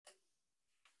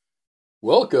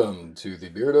Welcome to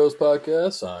the Beardos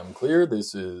Podcast. I'm Clear.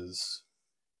 This is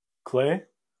Clay?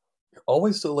 You're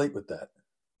always so late with that.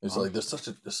 It's Oh. like there's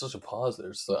such a pause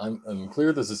there. So I'm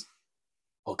Clear. This is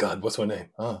oh God, what's my name?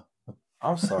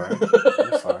 I'm sorry.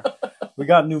 We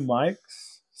got new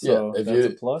mics, so if that's a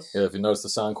plus. if you notice the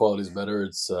sound quality is better,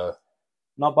 it's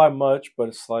Not by much, but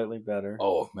it's slightly better.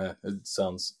 oh man, it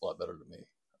sounds a lot better to me.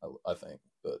 I think,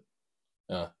 but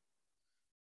yeah.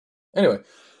 Anyway,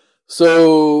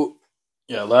 so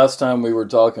yeah, last time we were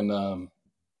talking,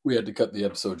 we had to cut the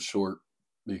episode short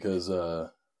because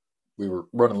we were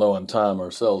running low on time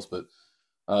ourselves. But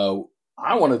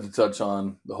I wanted to touch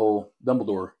on the whole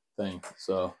Dumbledore thing.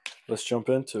 So Let's jump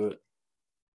into it.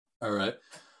 all right.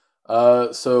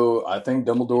 So I think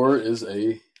Dumbledore is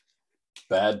a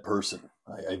bad person,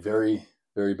 a very,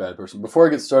 very bad person. Before I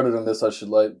get started on this, I should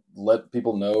let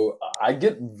people know I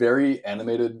get very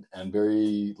animated and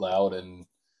very loud and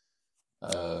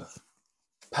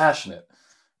passionate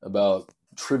about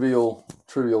trivial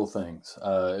things.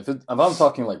 If I'm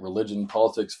talking like religion,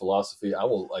 politics, philosophy, I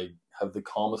will like have the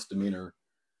calmest demeanor,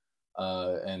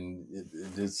 and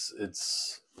it's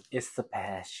the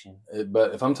passion.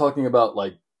 but if I'm talking about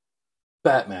like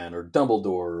Batman or Dumbledore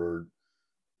or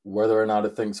whether or not I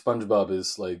think SpongeBob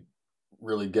is like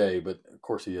really gay, but of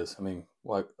course he is. I mean,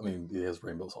 why? I mean, he has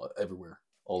rainbows everywhere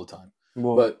all the time.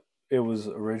 Well, But it was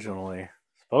originally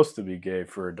supposed to be gay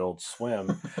for Adult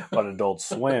Swim, but Adult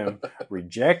Swim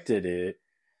rejected it,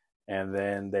 and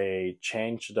then they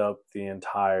changed up the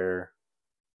entire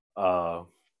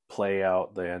play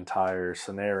out the entire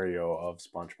scenario of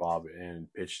SpongeBob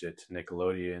and pitched it to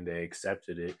Nickelodeon. They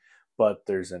accepted it. But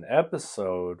there's an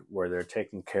episode where they're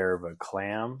taking care of a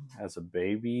clam as a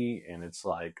baby, and it's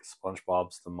like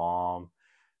SpongeBob's the mom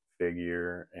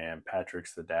figure and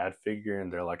Patrick's the dad figure,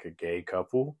 and they're like a gay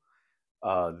couple.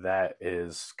 That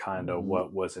is kind of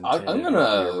what was intended in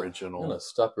the original. I'm gonna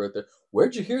stop right there.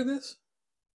 Where'd you hear this?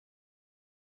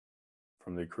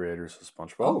 From the creators of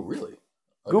SpongeBob. Oh, really?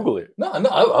 Okay. Google it. No.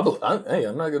 Hey,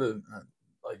 I'm not gonna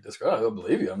like describe. I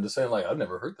believe you. I'm just saying, like, I've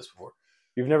never heard this before.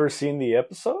 You've never seen the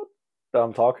episode that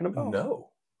I'm talking about? No.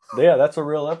 Yeah, that's a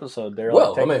real episode. They're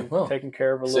taking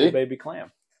care of a little baby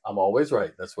clam. I'm always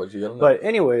right. That's what you gotta know. But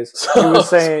anyways, he's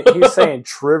saying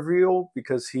trivial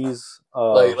because he's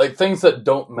like things that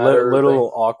don't matter.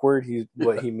 Little awkward.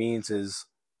 What he means is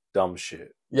dumb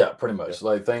shit. Yeah, pretty much. Yeah.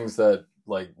 Like things that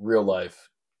like real life.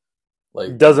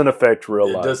 Like doesn't affect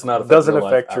real life. It does not affect doesn't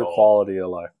affect your quality of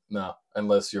life. No,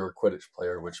 unless you're a Quidditch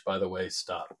player, which by the way,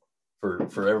 stop.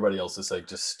 For everybody else's sake,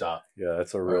 just stop. Yeah,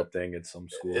 that's a real thing in some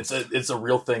schools. It's a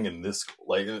real thing in this school.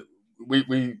 Like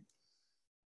we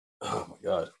oh my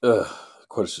god,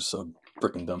 Quidditch is so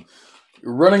freaking dumb.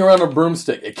 You're running around a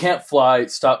broomstick, it can't fly.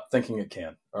 Stop thinking it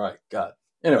can. All right, God.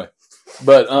 Anyway,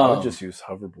 but I would just use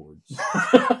hoverboards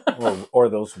or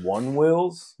those one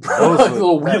wheels, those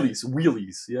little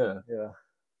wheelies. Yeah.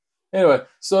 Anyway,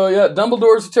 so yeah,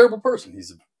 Dumbledore is a terrible person.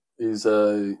 He's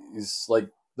like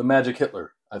the Magic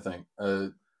Hitler, I think.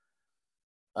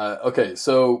 Okay,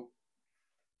 so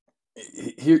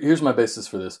here's my basis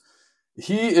for this.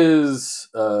 He is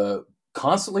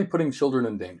constantly putting children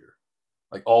in danger,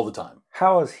 like all the time.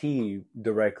 How is he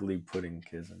directly putting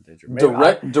kids in danger?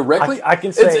 Directly? I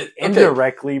can say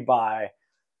indirectly by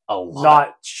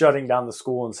not shutting down the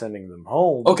school and sending them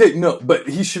home. Okay, no, but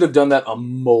he should have done that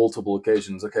on multiple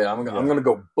occasions. Okay, I'm going to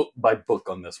go book by book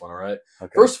on this one, all right?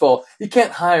 Okay. First of all, he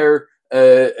can't hire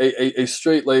a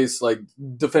straight-laced like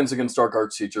defense against dark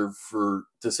arts teacher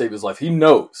to save his life. He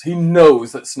knows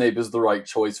that Snape is the right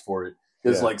choice for it.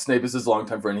 Because like Snape is his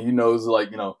longtime friend. He knows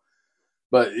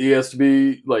but he has to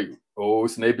be like, oh,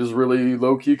 Snape is really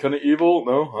low-key kind of evil.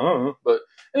 No, but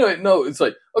anyway, no, it's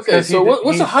like, okay, so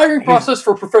what's the hiring process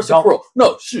for Professor Quirrell?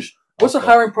 No, shush. What's the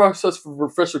hiring process for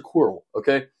Professor Quirrell?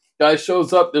 Okay, guy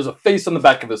shows up. There's a face on the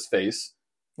back of his face.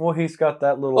 Well, he's got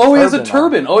that little. Oh, he has a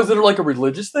turban. Oh, is it like a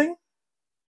religious thing?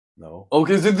 No. Oh,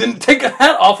 because it didn't take a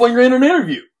hat off when you're in an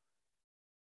interview.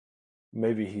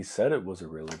 Maybe he said it was a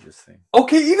religious thing.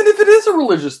 Okay, even if it is a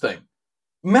religious thing.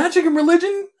 Magic and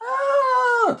religion?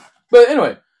 But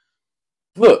anyway,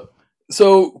 look.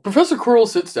 So Professor Quirrell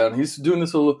sits down. He's doing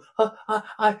this little,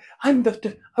 I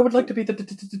would like to be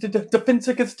the defense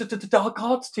against the dark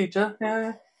arts teacher.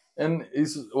 Yeah. And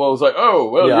he's like, oh,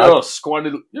 well, yeah, you're a scrawny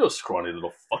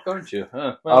little fuck, aren't you?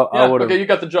 Well, okay, you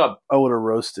got the job. I would have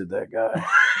roasted that guy.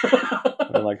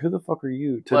 I'm like, who the fuck are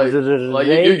you?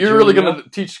 You're really going to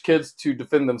teach kids to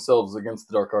defend themselves against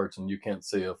the dark arts, and you can't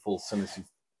say a full sentence, you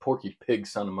porky pig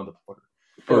sounding motherfucker.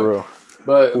 For real.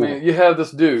 But, I mean, you have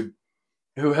this dude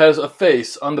who has a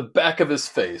face on the back of his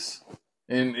face,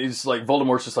 and he's like,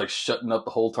 Voldemort's just like shutting up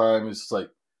the whole time. He's just like,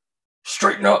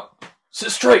 straighten up,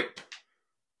 sit straight,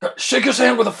 shake his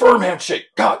hand with a firm handshake.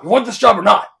 God, you want this job or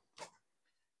not?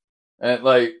 And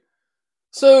like,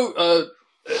 so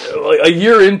like a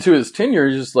year into his tenure,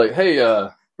 he's just like, hey,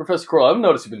 Professor Quirrell, I've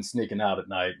noticed you've been sneaking out at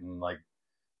night and like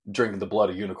drinking the blood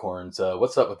of unicorns.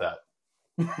 What's up with that?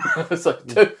 It's like,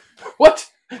 dude, what?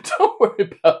 Don't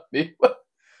worry about me. What?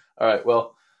 All right,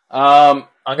 well, I'm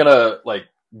gonna like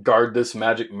guard this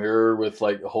magic mirror with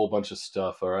like a whole bunch of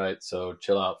stuff. All right, so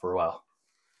chill out for a while.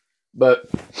 But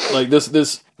like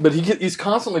but he's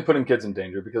constantly putting kids in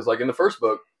danger because like in the first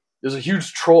book, there's a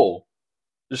huge troll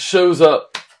just shows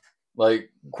up. Like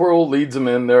Quirrell leads him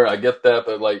in there. I get that,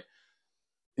 but like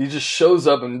he just shows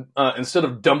up and instead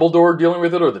of Dumbledore dealing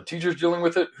with it or the teachers dealing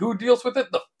with it, who deals with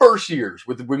it? The first years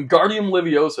with Wingardium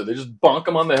Leviosa. They just bonk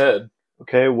him on the head.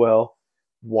 Okay, well,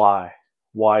 why?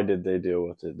 Why did they deal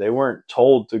with it? They weren't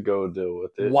told to go deal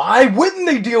with it. Why wouldn't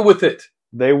they deal with it?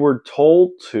 They were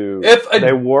told to.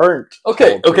 They weren't.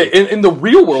 Okay. In the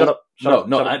real world, shut up.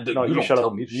 You shut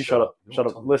up. You shut up. Shut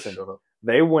up. Listen,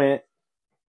 they went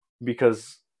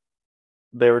because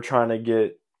they were trying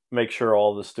to make sure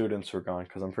all the students were gone.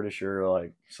 Because I'm pretty sure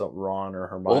like Ron or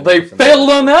Hermione. Well, they failed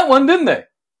on that one, didn't they?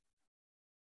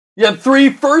 You had 3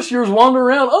 first years wandering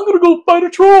around. I'm gonna go fight a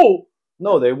troll.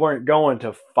 No, they weren't going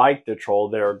to fight the troll.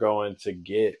 They were going to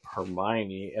get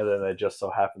Hermione, and then it just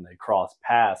so happened they crossed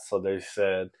paths. So they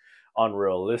said,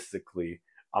 unrealistically,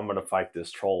 I'm going to fight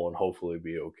this troll and hopefully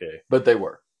be okay. But they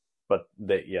were. But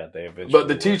they eventually. But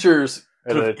the teachers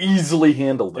could have easily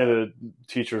handled it. And the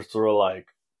teachers were like,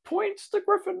 points to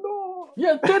Gryffindor.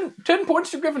 Yeah, 10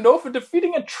 points to Gryffindor for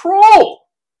defeating a troll.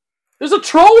 There's a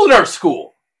troll in our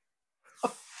school. A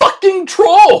fucking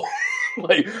troll.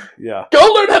 Like, yeah, go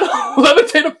learn how to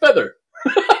levitate a feather.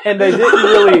 And they didn't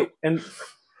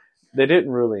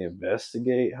really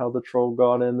investigate how the troll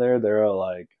got in there. They were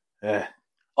like, eh.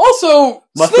 Also,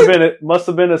 must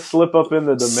have been a slip up in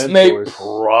the Dementors. Snape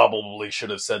probably should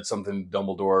have said something to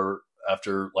Dumbledore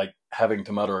after like having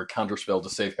to mutter a counterspell to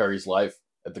save Harry's life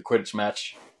at the Quidditch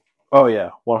match. Oh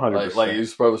yeah, 100%. Like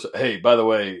he's probably, hey, by the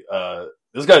way,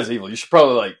 this guy's evil. You should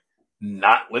probably like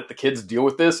not let the kids deal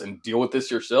with this and deal with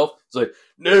this yourself. It's like,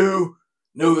 no,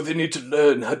 they need to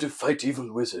learn how to fight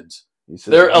evil wizards.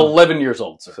 They're 11 years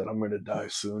old, sir. Said, I'm going to die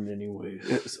soon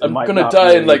anyways. I'm going to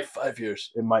die in like 5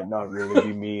 years. It might not really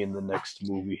be me in the next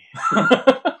movie.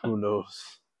 Who knows?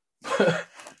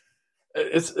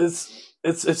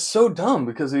 It's so dumb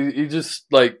because he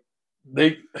just like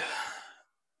in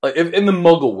the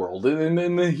Muggle world,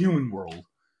 in the human world.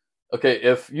 Okay,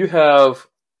 if you have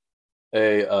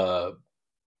a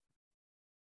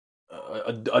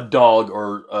dog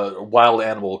or a wild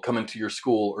animal come into your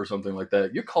school or something like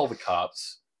that, you call the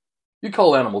cops. You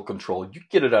call animal control. You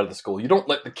get it out of the school. You don't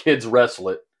let the kids wrestle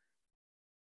it.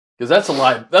 Because that's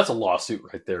a lawsuit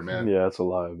right there, man. Yeah, it's a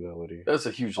liability. That's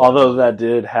a huge liability. Although that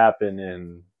did happen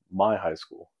in my high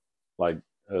school. Like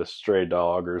a stray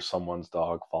dog or someone's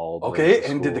dog followed. Okay,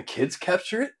 and did the kids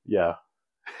capture it? Yeah.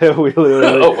 we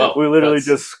literally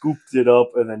just scooped it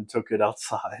up and then took it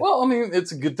outside. Well, I mean,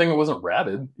 it's a good thing it wasn't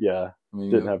rabid. Yeah, I mean,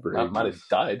 didn't have rabies. Might have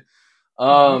died.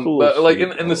 But like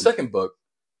in the second book,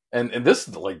 and this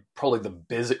is like probably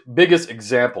the biggest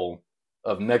example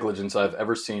of negligence I've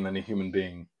ever seen in a human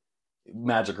being,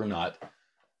 magic or not.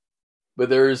 But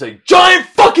there is a giant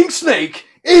fucking snake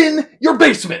in your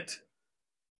basement.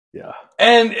 Yeah,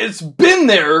 and it's been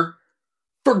there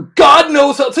for God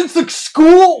knows how, since the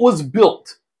school was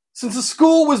built. Since the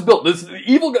school was built, this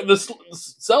evil guy, this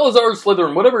Salazar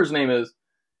Slytherin, whatever his name is,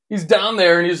 he's down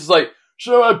there and he's just like,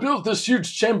 so I built this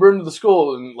huge chamber into the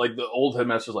school. And like the old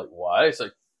headmaster's like, why? It's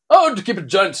like, oh, to keep a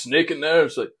giant snake in there.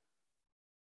 It's like,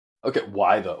 okay,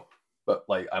 why though? But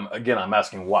like, I'm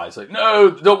asking why. It's like,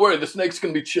 no, don't worry, the snake's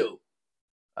going to be chill.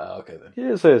 Okay then. He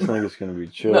didn't say the snake is going to be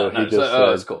chill. No, he just said,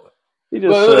 it's cool. He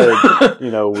just said,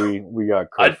 we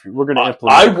got curfew. We're going to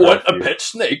implement I want a pet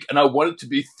snake, and I want it to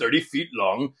be 30 feet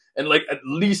long and like at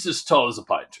least as tall as a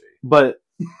pine tree. But,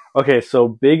 okay, so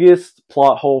biggest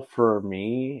plot hole for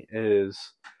me is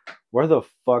where the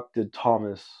fuck did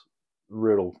Thomas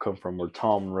Riddle come from? Or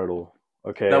Tom Riddle?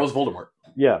 Okay. That was Voldemort.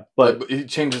 Yeah, but he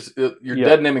changes. You're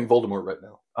dead naming Voldemort right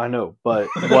now. I know, but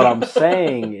what I'm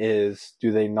saying is,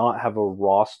 do they not have a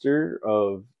roster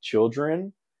of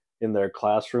children in their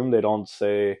classroom? They don't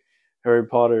say Harry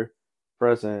Potter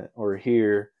present or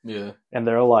here. Yeah. And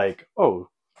they're like, oh,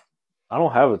 I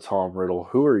don't have a Tom Riddle.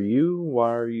 Who are you?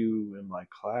 Why are you in my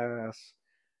class?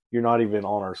 You're not even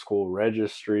on our school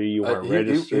registry. You weren't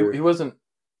registered. He wasn't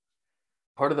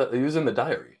part of that. He was in the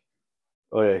diary.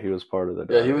 Oh yeah, he was part of the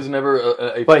Yeah, he was never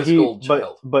a physical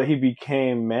child. But he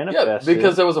became manifested. Yeah,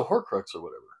 because there was a Horcrux or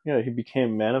whatever. Yeah, he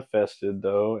became manifested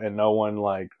though, and no one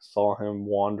like saw him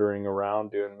wandering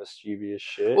around doing mischievous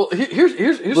shit. Well,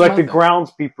 here's like the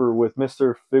groundskeeper with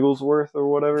Mr. Figglesworth or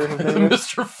whatever his name is.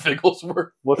 Mr.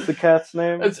 Figglesworth. What's the cat's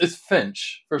name? It's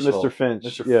Finch. First of all, Mr. Finch.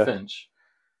 Mr. Finch.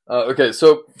 Okay,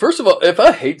 so first of all, if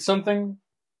I hate something,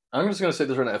 I'm just going to say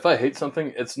this right now. If I hate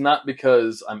something, it's not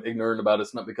because I'm ignorant about it.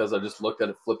 It's not because I just looked at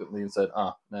it flippantly and said,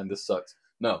 man, this sucks.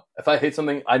 No. If I hate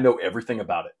something, I know everything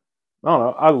about it. I don't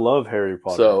know. I love Harry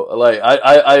Potter. So, like,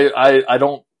 I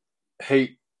don't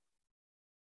hate,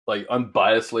 like,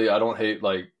 unbiasedly. I don't hate,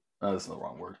 like, that's the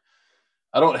wrong word.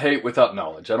 I don't hate without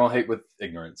knowledge. I don't hate with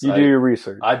ignorance. You do your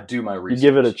research. I do my research. You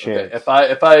give it a chance.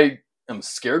 Okay? If I am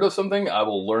scared of something, I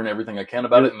will learn everything I can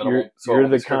about it, and then you're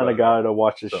the kind of guy to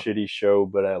watch a shitty show,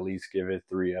 but at least give it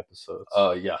 3 episodes.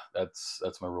 Yeah, that's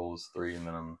my rule is 3, and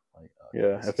then I'm like,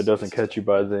 if it doesn't catch you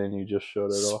by then, you just shut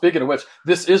it off. Speaking of which,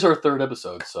 this is our 3rd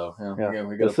episode, so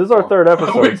this is our 3rd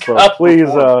episode,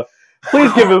 so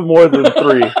please give it more than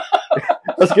 3.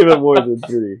 Let's give it more than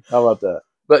 3. How about that?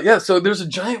 But yeah, so there's a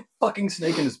giant fucking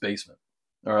snake in his basement.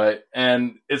 All right,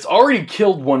 and it's already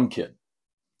killed one kid.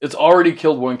 It's already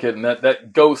killed one kid, and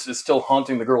that ghost is still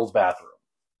haunting the girl's bathroom.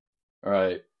 All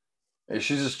right. And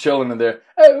she's just chilling in there.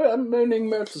 Hey, I'm moaning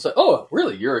Mertz. Oh,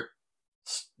 really? You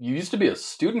used to be a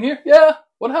student here? Yeah.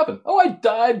 What happened? Oh, I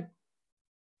died.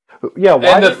 Yeah.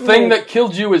 And the thing that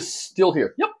killed you is still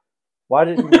here. Yep. Why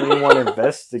didn't anyone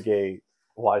investigate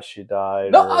why she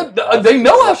died? No, they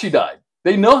know how she died.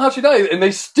 They know how she died, and they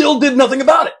still did nothing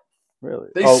about it. Really?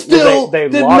 They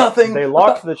did nothing. They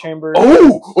locked the chamber.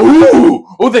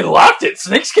 Oh, they locked it.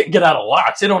 Snakes can't get out of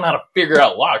locks. They don't know how to figure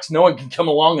out locks. No one can come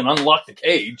along and unlock the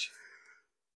cage.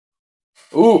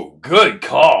 Ooh, good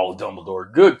call,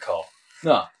 Dumbledore. Good call.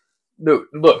 No,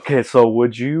 look. Okay, so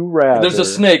would you rather... There's a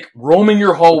snake roaming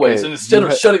your hallways, and instead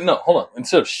of shutting down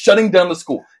the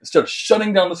school,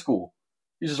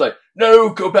 he's just like, no,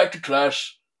 go back to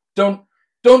class. Don't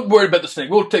worry about the snake.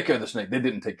 We'll take care of the snake. They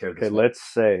didn't take care of the snake. Okay,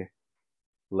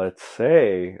 let's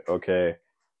say, okay,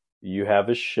 you have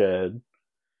a shed,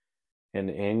 and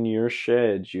in your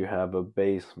shed you have a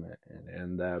basement, and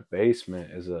in that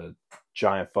basement is a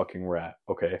giant fucking rat,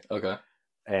 okay? Okay.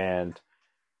 And,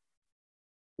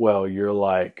 well, you're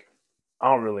like,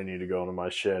 I don't really need to go into my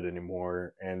shed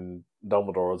anymore, and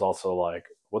Dumbledore was also like,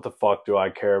 what the fuck do I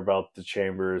care about the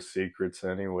Chamber's secrets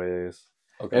anyways?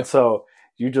 Okay. And so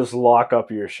you just lock up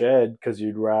your shed because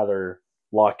you'd rather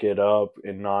lock it up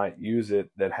and not use it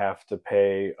than have to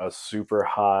pay a super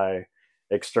high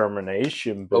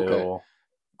extermination bill. Okay.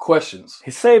 Questions.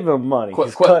 He's saving money.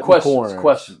 He's cutting corners.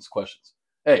 Questions.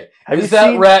 Hey, is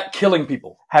that rat killing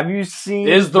people? Have you seen?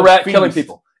 Is the rat killing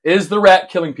people? Is the rat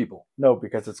killing people? No,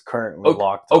 because it's currently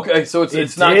locked up. Okay, so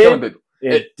it's not killing people.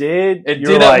 It did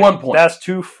at one point. That's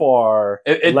too far.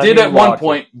 It did at one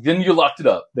point. Then you locked it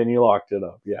up.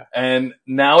 Yeah. And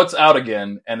now it's out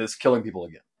again, and it's killing people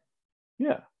again.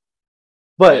 Yeah.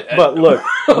 But look,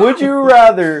 would you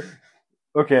rather...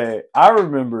 Okay, I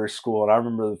remember school, and I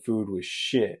remember the food was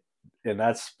shit. And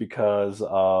that's because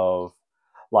of,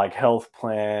 like, health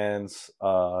plans.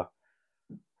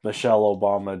 Michelle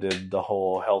Obama did the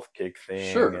whole health kick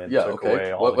thing. Sure, and yeah, took okay.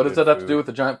 away all what the does that have to do with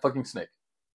the giant fucking snake?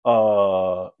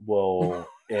 Well,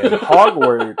 in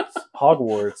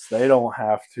Hogwarts, they don't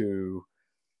have to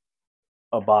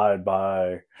abide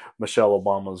by Michelle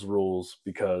Obama's rules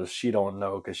because she don't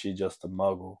know because she's just a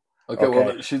muggle. Okay,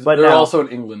 well, they're also in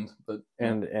England, but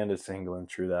and it's England,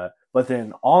 true that. But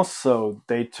then also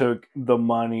they took the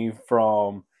money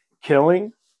from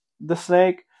killing the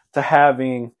snake to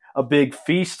having a big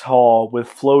feast hall with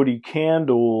floaty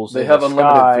candles. They have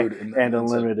unlimited food and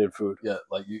unlimited food. Yeah,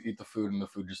 like you eat the food and the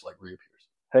food just like reappears.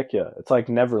 Heck yeah, it's like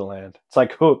Neverland. It's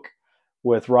like Hook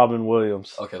with Robin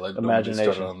Williams. Okay, like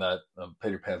Imagination. Started on that.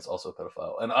 Peter Pan's also a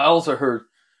pedophile, and I also heard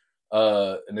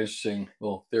an interesting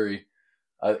little theory.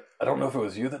 I don't know if it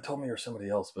was you that told me or somebody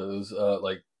else, but it was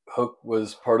like Hook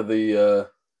was part of the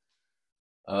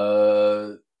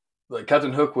like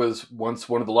Captain Hook was once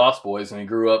one of the Lost Boys, and he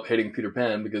grew up hating Peter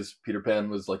Pan because Peter Pan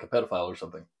was like a pedophile or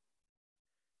something.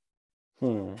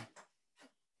 I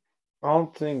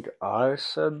don't think I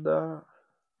said that.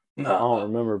 No, I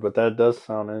don't remember, but that does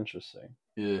sound interesting.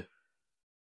 Yeah.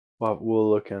 Well, we'll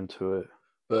look into it.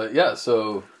 But yeah,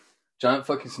 so giant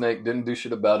fucking snake, didn't do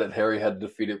shit about it. Harry had to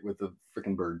defeat it with a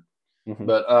freaking bird. Mm-hmm.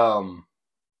 But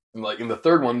like in the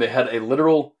third one, they had a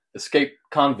literal escaped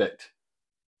convict.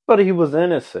 But he was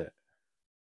innocent.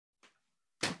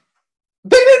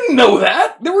 They didn't know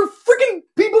that. There were freaking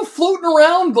people floating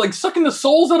around, like sucking the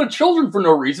souls out of children for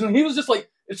no reason. He was just like,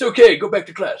 It's okay. Go back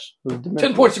to class.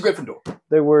 10 points to Gryffindor.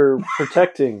 They were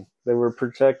protecting. They were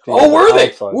protecting. Oh, were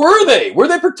they? Were they? Were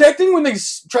they protecting when they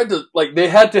tried to, like, they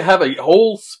had to have a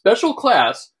whole special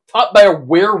class taught by a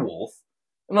werewolf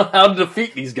on how to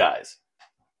defeat these guys?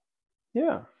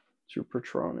 Yeah. It's your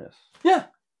Patronus. Yeah.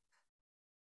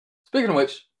 Speaking of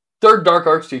which, third dark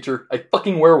arts teacher, a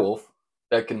fucking werewolf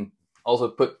that can also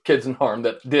put kids in harm,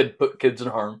 that did put kids in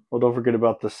harm. Well, don't forget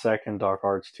about the second dark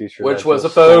arts teacher. Which was a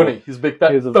phony. He's a big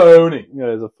fat phony.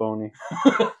 Yeah, he's a phony.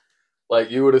 Like,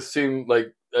 you would have seen,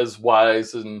 like, as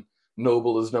wise and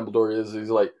noble as Dumbledore is, he's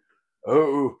like,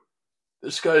 oh,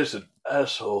 this guy's an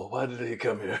asshole. Why did he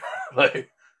come here? like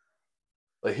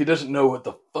he doesn't know what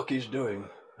the fuck he's doing.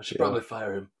 I should probably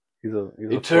fire him. He's a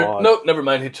fraud. Nope, never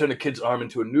mind. He turned a kid's arm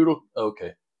into a noodle.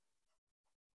 Okay.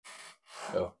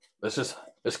 Oh,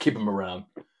 let's keep him around.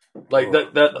 Like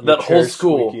that whole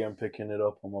school. Squeaky, I'm picking it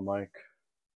up on my mic.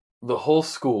 The whole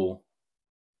school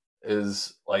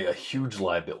is like a huge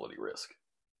liability risk.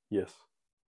 Yes.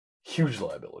 Huge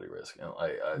liability risk. You know,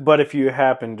 but if you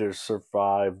happen to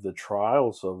survive the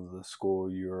trials of the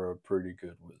school, you're a pretty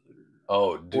good wizard.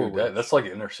 Oh, dude, that's like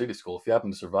an inner city school. If you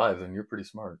happen to survive, then you're pretty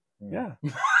smart. Yeah.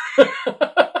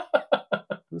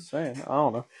 Just saying. I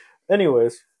don't know.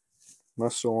 Anyways, am I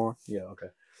still on? Yeah, okay.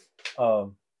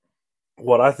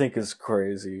 What I think is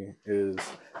crazy is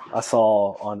I was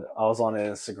on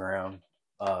Instagram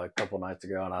a couple nights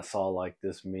ago, and I saw like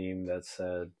this meme that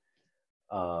said,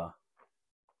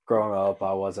 growing up,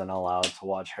 I wasn't allowed to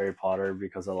watch Harry Potter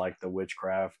because of like the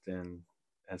witchcraft and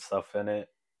stuff in it,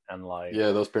 and like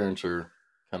those parents are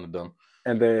kind of dumb.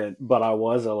 And then, but I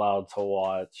was allowed to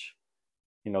watch,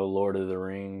 Lord of the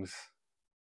Rings.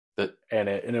 And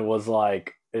it was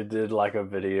like it did like a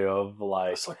video of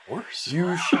like it's like worse.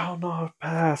 You shall not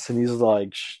pass, and he's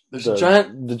like there's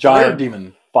the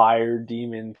giant fire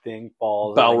demon thing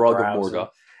falls. Balrog of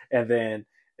Morgoth, and then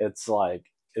it's like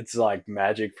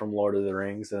magic from Lord of the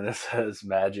Rings, and it says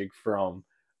magic from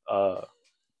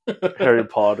Harry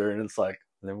Potter, and it's like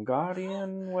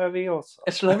Wingardium Leviosa.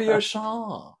 It's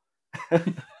Leviosa.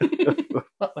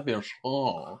 Not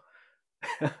Leviosa.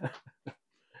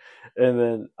 And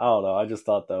then I don't know. I just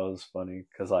thought that was funny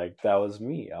because like that was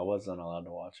me. I wasn't allowed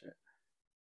to watch it.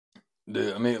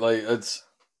 Dude, I mean, like it's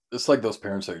like those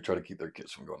parents that try to keep their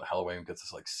kids from going to Halloween because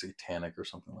it's like satanic or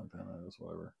something like that. It's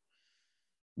whatever.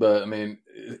 But I mean,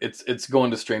 it's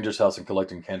going to strangers' house and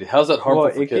collecting candy. How's that harmful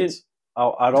for kids?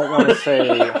 I don't want to say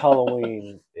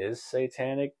Halloween is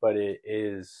satanic, but it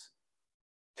is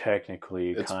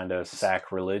technically kind of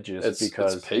sacrilegious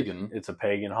because it's pagan. It's a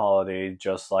pagan holiday,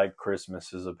 just like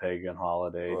Christmas is a pagan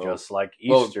holiday, just like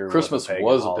Easter. Christmas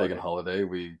was a pagan holiday.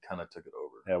 We kind of took it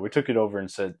over. Yeah, we took it over and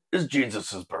said it's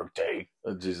Jesus' birthday.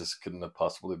 Jesus couldn't have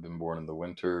possibly been born in the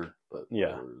winter, but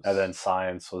and then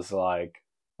science was like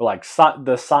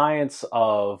the science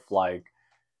of like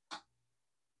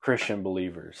Christian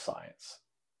believers science.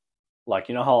 Like,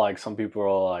 you know how like some people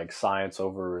are like science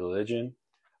over religion?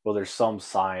 Well, there's some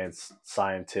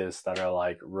scientists that are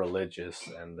like religious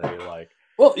and they like.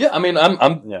 Well, yeah, I mean, I'm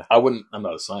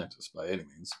not a scientist by any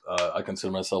means. I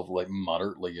consider myself like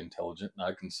moderately intelligent, and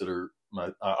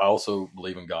I also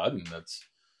believe in God, and that's,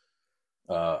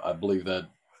 I believe that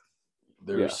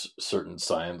there's certain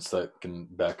science that can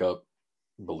back up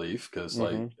belief, because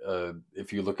like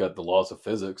if you look at the laws of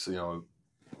physics, it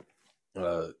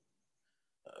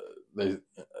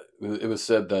was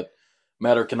said that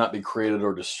matter cannot be created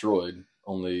or destroyed,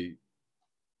 only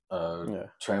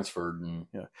transferred. And,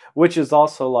 which is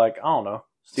also like, I don't know.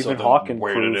 Stephen Hawking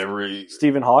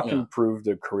proved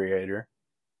the creator.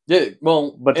 Yeah,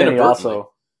 well, but then he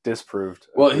also disproved.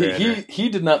 Well, he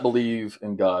did not believe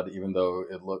in God, even though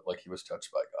it looked like he was touched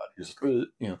by God. He was just,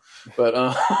 but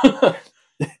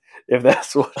if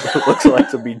that's what it looks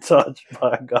like to be touched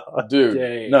by God, dude.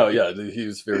 Dang. No, yeah, he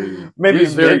was very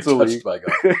touched by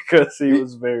God because he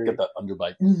was very get that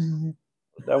underbite.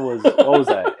 That was what was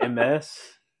that? MS?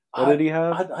 What did he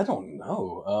have? I don't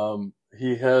know.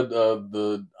 He had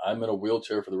I'm in a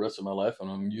wheelchair for the rest of my life,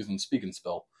 and I'm using speak and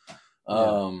spell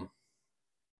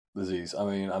disease. I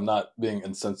mean, I'm not being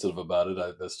insensitive about it.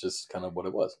 That's just kind of what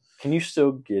it was. Can you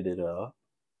still get it up?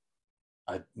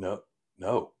 No.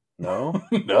 No?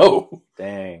 No.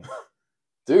 Dang.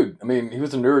 Dude, I mean, he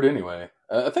was a nerd anyway.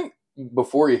 I think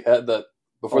before he had that...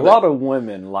 A lot of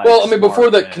women like... Well, I mean, before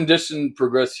that condition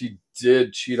progressed, he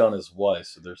did cheat on his wife,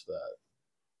 so there's that.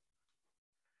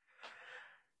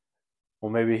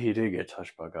 Well, maybe he did get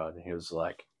touched by God, and he was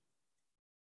like...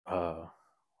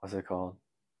 what's it called?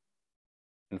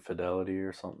 Infidelity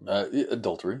or something?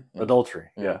 Adultery.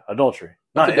 Yeah. Adultery.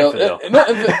 Not infidelity.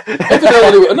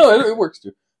 Infidelity. No, it works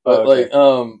too. But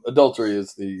adultery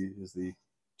is the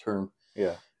term.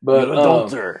 Yeah. But you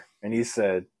adulterer, and he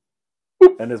said,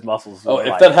 and his muscles. Oh,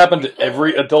 if that happened to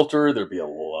every adulterer, there'd be a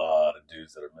lot of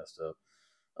dudes that are messed up.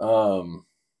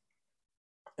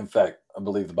 In fact, I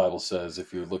believe the Bible says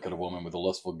if you look at a woman with a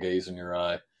lustful gaze in your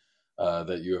eye,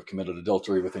 that you have committed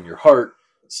adultery within your heart.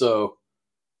 So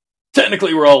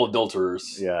technically, we're all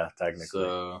adulterers. Yeah, technically.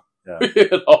 So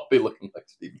we'd all be looking like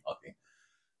Stephen Hawking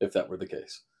if that were the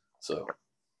case. So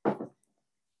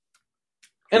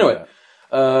anyway,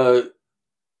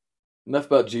 enough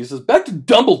about Jesus. Back to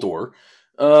Dumbledore.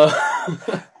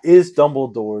 Is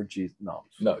Dumbledore Jesus? No,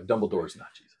 Dumbledore is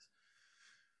not Jesus.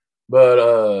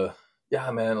 But yeah,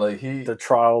 man, like the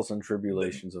trials and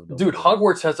tribulations of Dumbledore. Dude,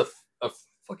 Hogwarts has a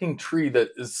fucking tree that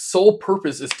its sole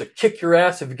purpose is to kick your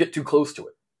ass if you get too close to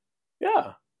it.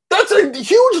 Yeah. That's a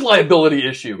huge liability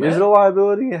issue, man. Is it a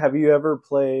liability? Have you ever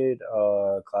played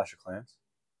Clash of Clans?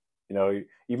 You know,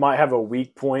 you might have a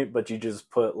weak point, but you just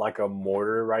put like a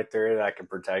mortar right there that can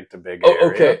protect a big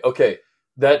area. Okay.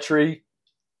 That tree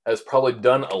has probably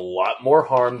done a lot more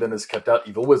harm than has kept out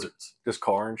evil wizards. Does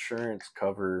car insurance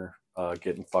cover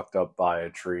getting fucked up by a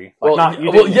tree?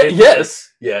 Yes.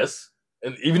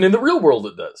 And even in the real world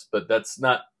it does. But that's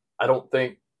not, I don't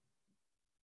think.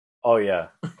 Oh, yeah.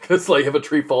 Because like if a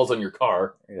tree falls on your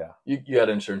car, yeah, you got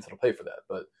insurance that'll pay for that.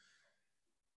 But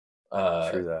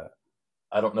true that.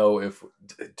 I don't know if...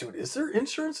 Dude, is there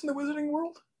insurance in the wizarding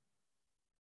world?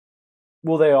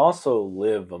 Well, they also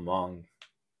live among...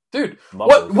 Dude,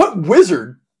 what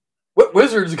wizard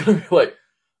is going to be like...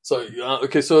 So,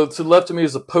 so to the left of me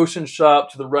is a potion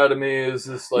shop. To the right of me is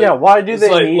this like... Yeah, why do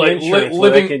they need insurance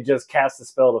when they can just cast a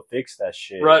spell to fix that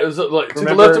shit? Right, to the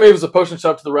left of me is a potion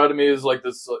shop. To the right of me is like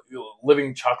this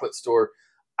living chocolate store.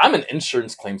 I'm an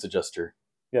insurance claims adjuster.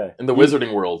 Yeah, in the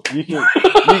wizarding world. You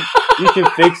can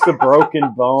fix the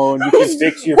broken bone. You can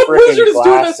fix your freaking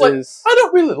glasses. Like, I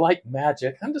don't really like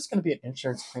magic. I'm just going to be an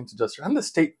insurance claims adjuster. I'm the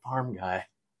State Farm guy.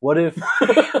 What if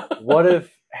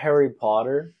Harry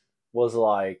Potter was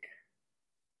like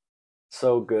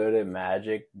so good at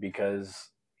magic because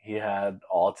he had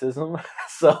autism?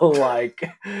 So like,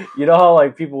 you know how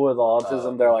like people with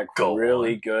autism, they're like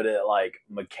really good at like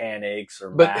mechanics or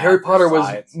but math. Harry Potter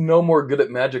was no more good at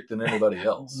magic than anybody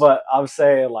else. But I'm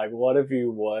saying like, what if he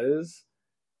was,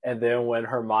 and then when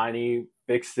Hermione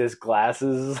fixed his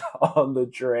glasses on the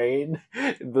train,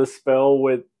 the spell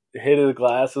would hit his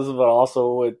glasses, but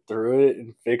also went through it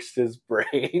and fixed his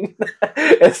brain.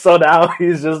 And so now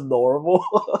he's just normal.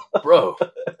 Bro,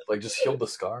 like just healed the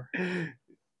scar?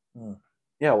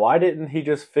 Yeah, why didn't he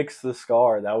just fix the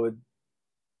scar? That would...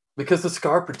 Because the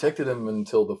scar protected him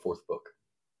until the fourth book.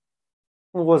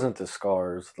 It wasn't the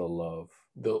scar, it was the love.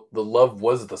 The love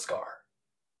was the scar.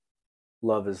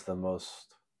 Love is the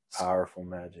most powerful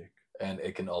magic. And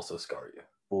it can also scar you.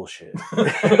 Bullshit.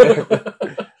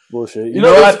 Bullshit. You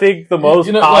know what I think the most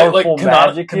powerful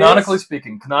magic canonically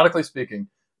speaking,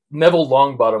 Neville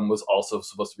Longbottom was also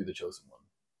supposed to be the chosen one.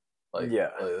 Like, yeah,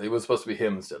 it was supposed to be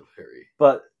him instead of Harry.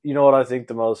 But you know what I think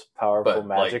the most powerful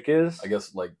magic is? I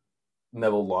guess like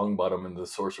Neville Longbottom and the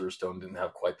Sorcerer's Stone didn't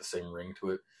have quite the same ring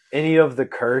to it. Any of the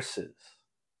curses.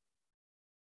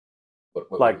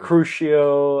 Like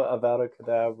Crucio, Avada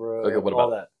Kedavra,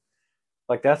 all that.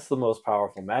 Like that's the most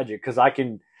powerful magic because I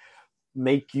can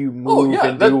make you move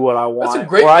and do what I want,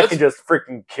 or I can just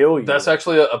freaking kill you. That's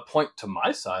actually a point to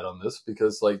my side on this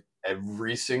because like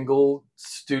every single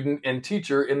student and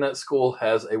teacher in that school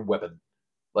has a weapon,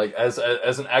 like as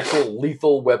an actual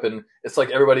lethal weapon. It's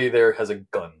like everybody there has a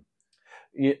gun.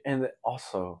 Yeah, and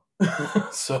also,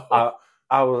 so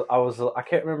I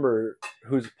can't remember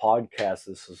whose podcast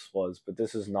this was, but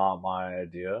this is not my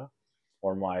idea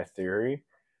or my theory,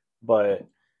 but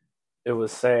it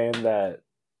was saying that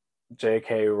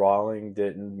J.K. Rowling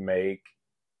didn't make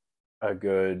a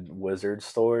good wizard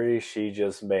story. She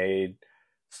just made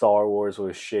Star Wars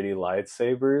with shitty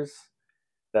lightsabers.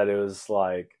 That it was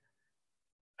like...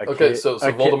 so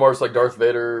Voldemort's like Darth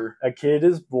Vader. A kid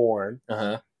is born.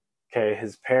 Uh-huh. Okay,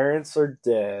 his parents are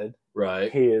dead.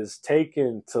 Right. He is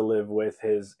taken to live with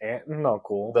his aunt and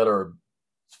uncle. That are,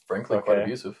 frankly, quite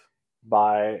abusive.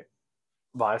 By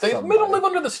they made him live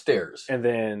under the stairs. And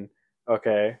then,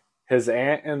 his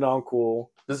aunt and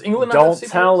uncle don't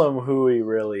tell him who he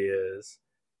really is.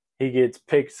 He gets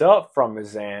picked up from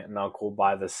his aunt and uncle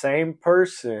by the same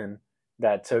person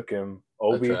that took him.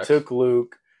 Obi took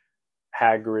Luke.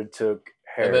 Hagrid took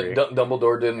Harry. And then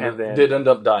Dumbledore did end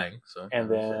up dying. So. And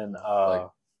then...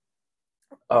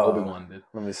 Obi-Wan did.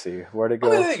 Let me see. Where'd it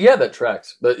go? Yeah, that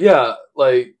tracks. But yeah,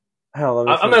 like... I'm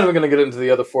not even going to get into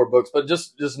the other 4 books, but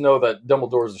just know that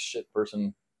Dumbledore is a shit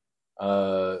person.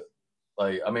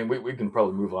 like, I mean, we can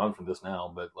probably move on from this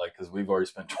now, but like, because we've already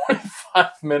spent 25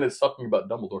 minutes talking about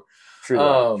Dumbledore. True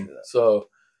that. So,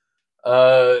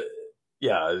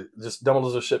 yeah, just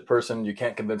Dumbledore's a shit person. You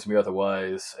can't convince me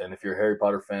otherwise. And if you're a Harry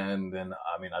Potter fan, then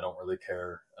I mean, I don't really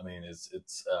care. I mean, it's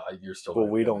you're still. But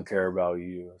we don't care about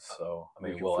you, so I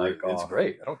mean, well, it's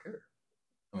great. I don't care.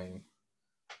 I mean,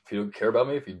 if you don't care about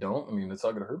me, if you don't, I mean, it's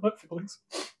not gonna hurt my feelings.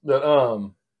 But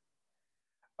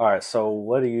All right. So,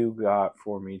 what do you got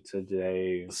for me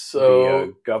today? So, via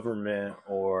government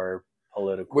or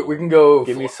political? We can go.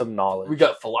 Give me some knowledge. We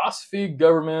got philosophy,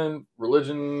 government,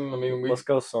 religion. I mean, let's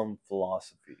go some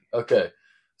philosophy. Okay,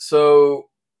 so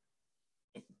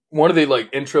one of the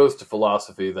like intros to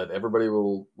philosophy that everybody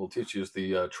will teach you is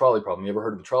the trolley problem. You ever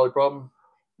heard of the trolley problem?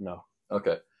 No.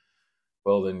 Okay.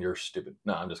 Well, then you're stupid.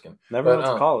 No, I'm just kidding. Never went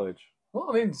to college. Well,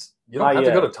 I mean, you don't have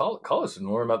to go to college to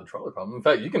learn about the trolley problem. In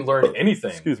fact, you can learn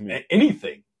anything. Excuse me.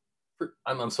 Anything.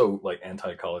 I'm so like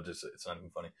anti-college. It's not even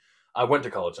funny. I went to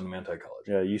college and I'm anti-college.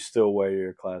 Yeah, you still wear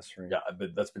your class ring. Yeah,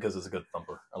 but that's because it's a good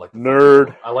thumper. I like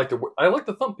nerd. I like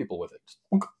to thump people with it.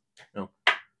 You know,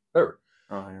 whatever.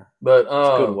 Oh yeah, but it's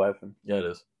a good weapon. Yeah, it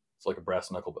is. It's like a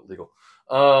brass knuckle, but legal.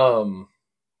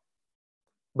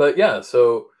 But yeah,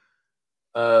 so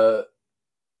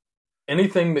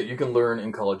anything that you can learn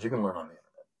in college, you can learn on the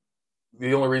internet.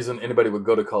 The only reason anybody would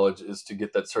go to college is to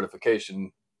get that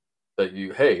certification that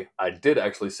I did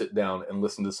actually sit down and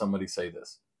listen to somebody say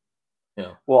this.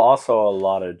 Yeah. Well, also a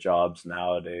lot of jobs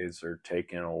nowadays are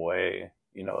taking away,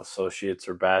 associate's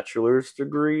or bachelor's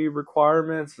degree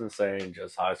requirements and saying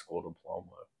just high school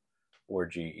diploma or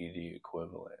GED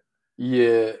equivalent.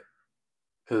 Yeah,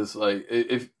 because like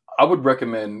if I would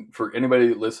recommend for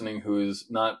anybody listening who has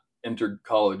not entered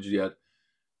college yet,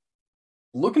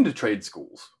 look into trade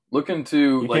schools. Look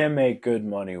into you can make good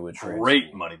money with trade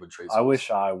great money with trade schools. I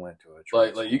wish I went to a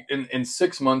trade school. Like in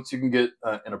 6 months you can get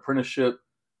an apprenticeship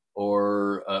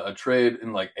or a trade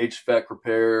in like HVAC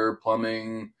repair,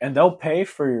 plumbing, and they'll pay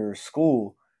for your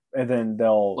school, and then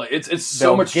they'll like it's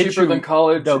so much cheaper than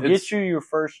college. They'll get you your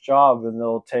first job, and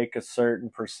they'll take a certain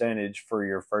percentage for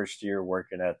your first year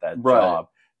working at that job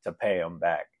to pay them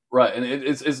back. Right, and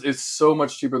it's so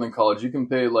much cheaper than college. You can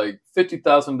pay like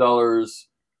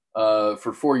 $50,000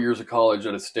 for 4 years of college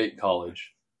at a state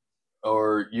college,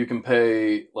 or you can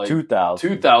pay like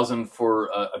 $2,000 for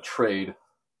a trade.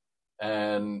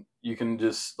 And you can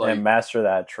just like master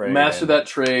that trade,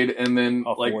 and then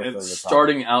like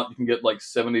starting out, you can get like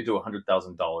 $70,000 to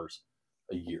 $100,000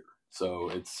 a year. So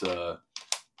it's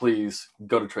please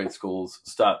go to trade schools.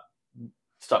 Stop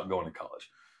going to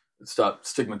college. Stop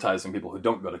stigmatizing people who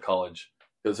don't go to college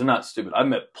because they're not stupid. I've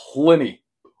met plenty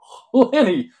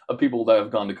of people that have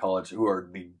gone to college who are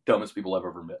the dumbest people I've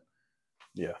ever met.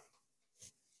 Yeah.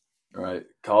 All right.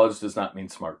 College does not mean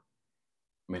smart.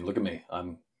 I mean, look at me.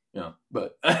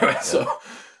 But anyway, so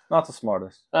not the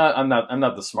smartest. I'm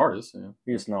not the smartest. You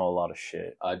just know a lot of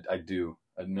shit. I do.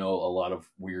 I know a lot of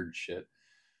weird shit.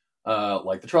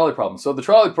 Like the trolley problem. So the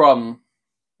trolley problem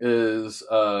is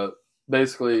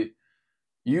basically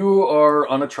you are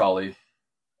on a trolley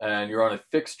and you're on a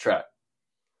fixed track.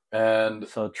 And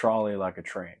so a trolley like a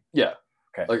train. Yeah.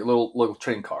 Okay. Like a little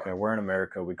train car. Okay, we're in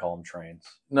America, we call them trains.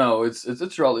 No, it's a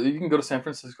trolley. You can go to San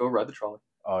Francisco, ride the trolley.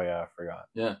 Oh yeah, I forgot.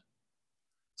 Yeah.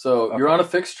 So you're on a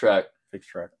fixed track.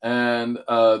 And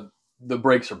the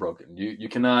brakes are broken. You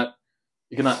cannot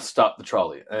stop the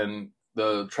trolley, and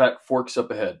the track forks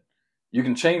up ahead. You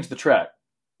can change the track,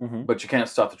 but you can't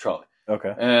stop the trolley.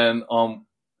 Okay. And on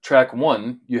track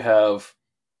 1, you have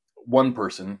 1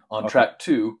 person. On track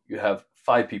 2, you have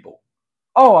 5 people.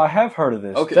 Oh, I have heard of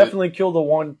this. Okay. Definitely kill the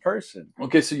 1 person.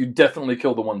 Okay, so you definitely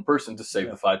kill the 1 person to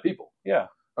save the 5 people. Yeah.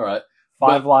 All right.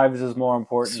 5 lives is more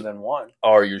important than 1.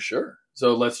 Are you sure?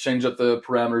 So let's change up the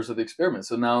parameters of the experiment.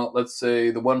 So now let's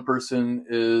say the 1 person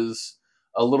is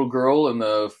a little girl and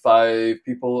the 5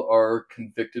 people are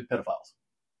convicted pedophiles.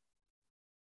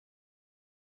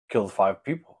 Kill the 5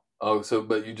 people. Oh,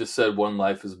 but you just said 1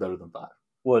 life is better than 5.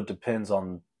 Well, it depends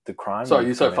on the crime. Sorry,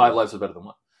 you said 5 lives is better than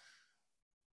 1.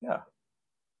 Yeah.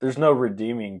 There's no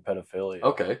redeeming pedophilia.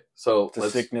 Okay, so it's a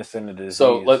sickness and a disease.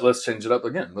 So let's change it up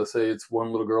again. Let's say it's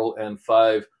 1 little girl and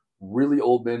 5 really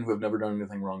old men who have never done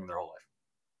anything wrong in their whole life.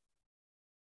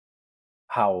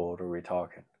 How old are we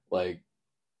talking? Like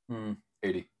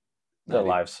 80. Their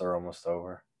lives are almost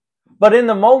over. But in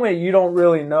the moment, you don't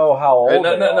really know how old they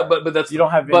are. But that's you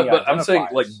don't have any. But I'm saying,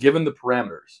 like, given the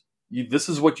parameters, this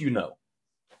is what you know.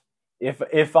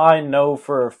 If I know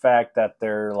for a fact that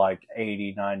they're like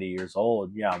 80, 90 years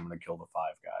old, yeah, I'm going to kill the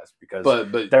 5 guys because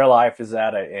their life is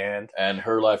at an end, and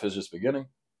her life is just beginning.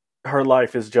 Her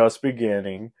life is just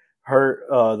beginning.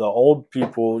 the old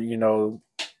people, you know,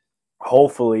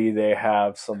 hopefully they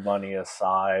have some money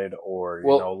aside or,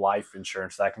 you know, life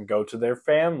insurance that can go to their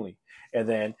family. And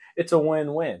then it's a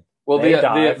win-win. Well, they the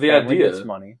idea gets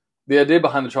money. The idea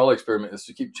behind the Trolley experiment is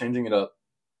to keep changing it up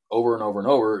over and over and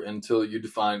over until you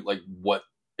define like what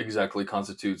exactly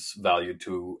constitutes value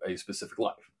to a specific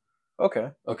life.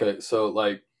 Okay, so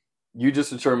like you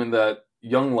just determined that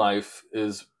young life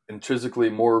is intrinsically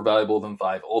more valuable than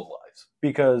 5 old lives.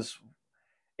 Because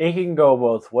it can go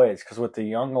both ways. Because with the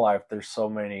young life, there's so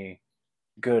many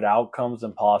good outcomes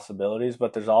and possibilities,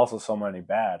 but there's also so many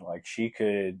bad. Like she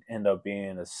could end up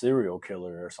being a serial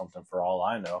killer or something for all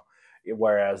I know.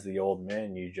 Whereas the old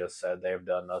men, you just said they've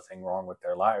done nothing wrong with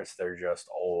their lives. They're just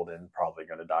old and probably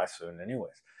going to die soon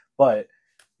anyways. But,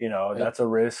 you know, that's a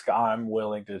risk I'm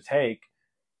willing to take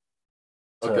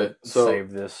to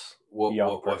save this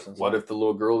young person's life. What if the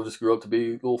little girl just grew up to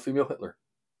be little female Hitler?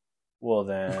 Well,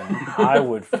 then I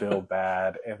would feel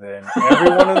bad. And then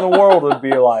everyone in the world would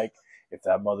be like, if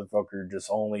that motherfucker just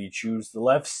only choose the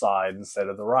left side instead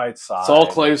of the right side. It's all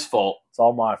Clay's fault. It's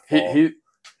all my fault.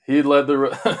 He led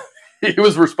the... He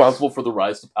was responsible for the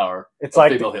rise to power of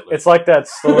female Hitler. It's like that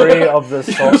story of the...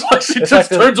 It's like she just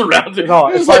turns around.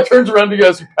 It's like turns around to you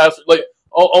guys who pass... Like,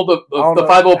 all the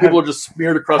 5 old people are just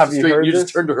smeared across the street, and you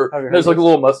just turn to her, and there's like a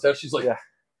little mustache. She's like... Yeah.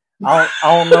 I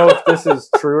don't know if this is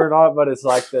true or not, but it's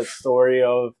like that story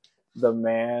of the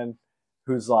man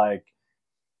who's like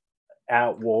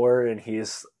at war, and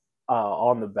he's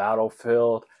on the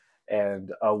battlefield,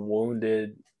 and a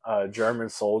wounded German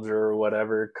soldier or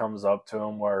whatever comes up to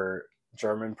him, or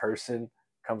German person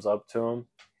comes up to him,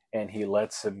 and he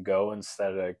lets him go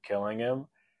instead of killing him,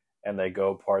 and they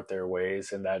go part their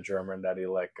ways, and that German that he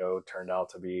let go turned out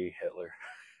to be Hitler.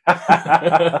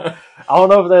 I don't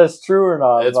know if that's true or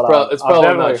not. It's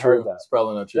probably not true. It's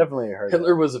probably not true. Definitely heard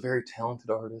Hitler was a very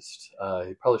talented artist.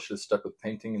 He probably should have stuck with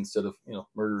painting instead of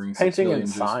murdering. Painting and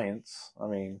science. I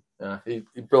mean, yeah.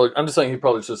 I'm just saying he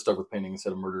probably should have stuck with painting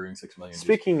instead of murdering 6 million.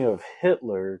 Speaking of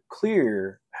Hitler,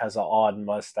 Clear has an odd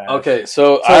mustache. Okay,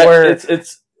 so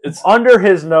it's under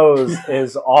his nose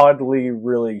is oddly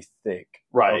really thick.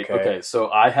 Right. Okay. So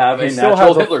I have a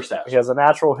natural Hitler stash. He has a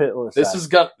natural Hitler stash.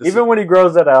 Even when he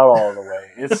grows it out all the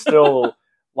way, it's still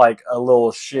like a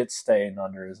little shit stain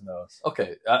under his nose.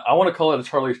 Okay. I want to call it a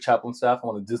Charlie Chaplin staff. I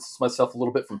want to distance myself a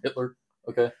little bit from Hitler.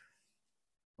 Okay.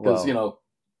 Because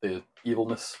the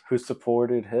evilness. Who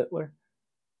supported Hitler?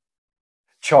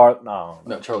 No,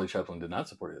 Charlie Chaplin did not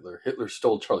support Hitler. Hitler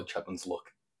stole Charlie Chaplin's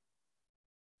look.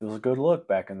 It was a good look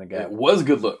back in the game. It was a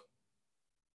good look.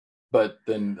 But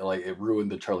then, it ruined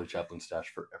the Charlie Chaplin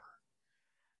stash forever.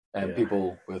 And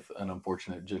people with an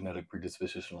unfortunate genetic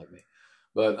predisposition like me.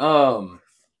 But,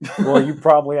 well, you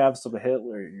probably have some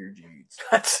Hitler in your genes.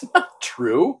 That's not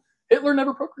true. Hitler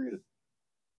never procreated.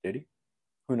 Did he?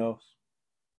 Who knows?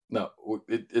 No,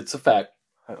 it's a fact.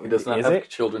 He does not have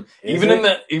children. Even in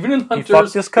Hunters. He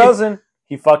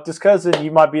fucked his cousin. He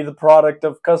might be the product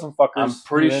of cousin fuckers. I'm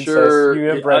pretty sure.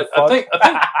 I think.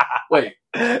 Wait,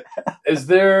 is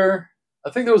there? I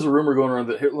think there was a rumor going around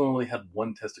that Hitler only had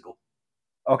one testicle.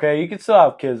 Okay, you can still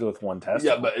have kids with one testicle.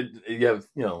 Yeah, but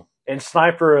in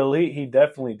Sniper Elite, he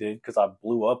definitely did because I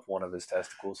blew up one of his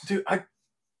testicles. Dude,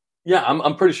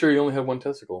 I'm pretty sure he only had one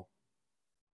testicle.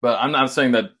 But I'm not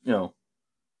saying that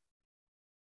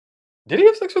Did he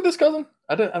have sex with his cousin?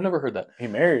 I've never heard that. He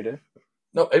married her.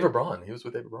 No, Ava Braun. He was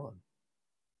with Ava Braun.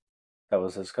 That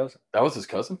was his cousin. That was his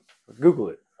cousin? Google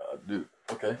it. Dude,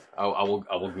 okay. I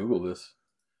will Google this.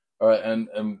 All right,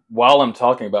 and while I'm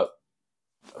talking about...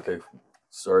 Okay,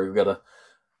 sorry, we've got to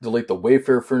delete the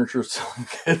Wayfair furniture selling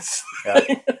kids. Yeah.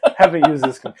 Haven't used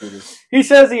this computer. He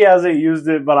says he hasn't used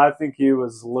it, but I think he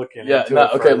was looking into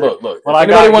it. Okay, look. If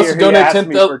anybody wants to donate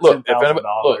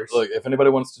 $10,000, if anybody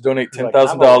wants to donate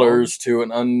 $10,000 to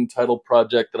an untitled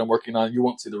project that I'm working on, you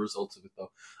won't see the results of it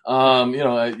though.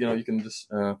 You can just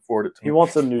forward it to me. He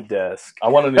wants a new desk. I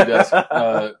want a new desk.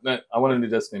 I want a new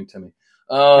desk named Timmy.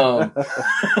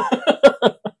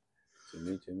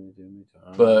 Timmy.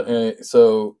 But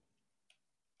so.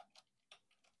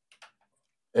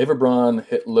 Ava Braun,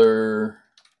 Hitler,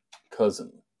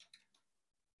 cousin.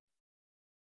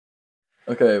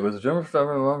 Okay, was a German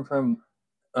photographer, a long-time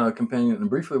companion, and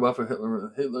briefly wife of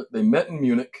Hitler. They met in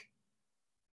Munich.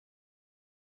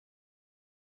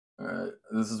 All right,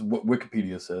 this is what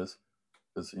Wikipedia says,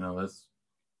 because that's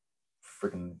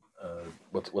freaking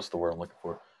what's the word I'm looking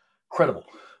for? Credible.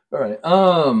 All right.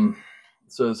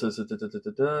 So it says.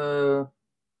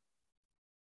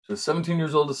 She was 17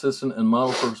 years old assistant and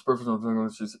model for his perfect.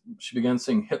 She began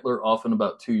seeing Hitler often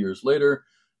about 2 years later.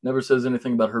 Never says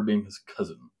anything about her being his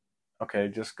cousin. Okay,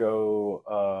 just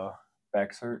go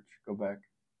back search. Go back.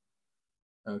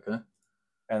 Okay.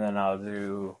 And then I'll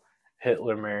do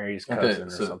Hitler marries cousin or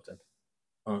something.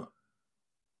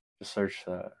 Just search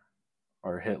that.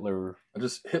 Or Hitler.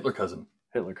 Just Hitler cousin.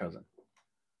 Hitler cousin.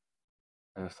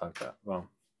 I just typed that. Boom.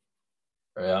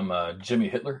 All right, I'm Jimmy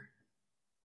Hitler.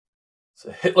 It's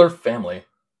a Hitler family.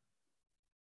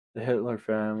 The Hitler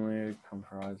family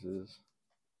comprises.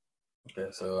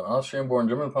 Okay, so an Austrian-born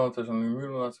German politician.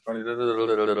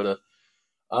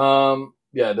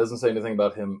 Yeah, it doesn't say anything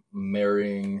about him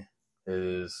marrying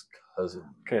his cousin.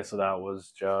 Okay, so that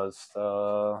was just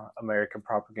American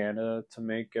propaganda to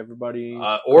make everybody.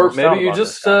 Or maybe you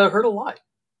just heard a lie.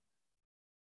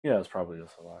 Yeah, it's probably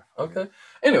just a lie. Okay.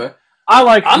 Anyway,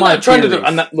 I'm not trying to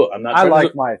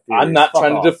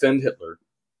defend Hitler.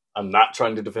 I'm not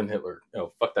trying to defend Hitler.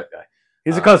 No, fuck that guy.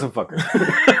 He's a cousin fucker.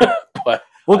 But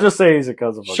we'll just say he's a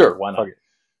cousin fucker. Sure, why not?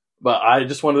 But I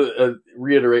just want to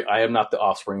reiterate, I am not the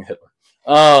offspring of Hitler.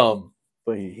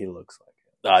 But he looks like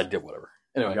it. I did whatever.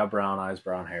 Anyway, he got brown eyes,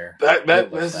 brown hair.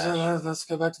 Let's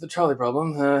go back to the trolley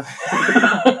problem.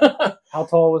 How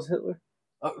tall was Hitler?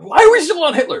 Why are we still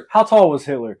on Hitler? How tall was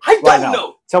Hitler? I don't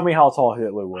know. Tell me how tall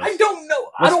Hitler was. I don't know.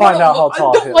 Let's find out how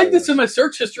tall Hitler was. I don't like this in my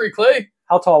search history, Clay.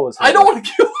 How tall was Hitler? I don't want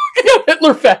to keep looking at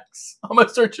Hitler facts on my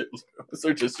search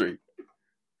history.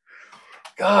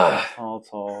 God. How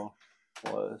tall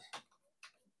was...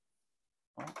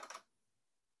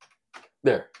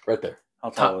 There, right there. How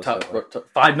tall was Hitler?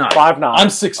 5'9". 5'9". I'm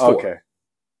 6'4". Okay.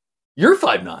 You're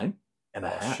 5'9" and a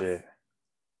half. Shit.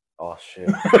 Oh, shit.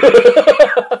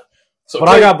 So, but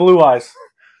I got blue eyes.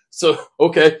 So,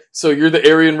 okay. So you're the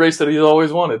Aryan race that he's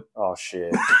always wanted. Oh,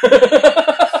 shit.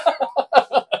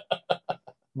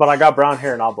 But I got brown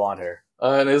hair, not blonde hair.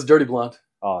 And it's dirty blonde.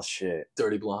 Oh, shit.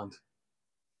 Dirty blonde.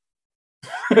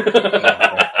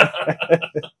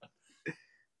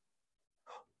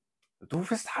 Du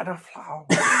bist eine Frau.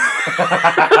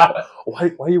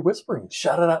 Why are you whispering?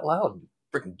 Shout it out loud.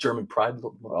 Freaking German pride.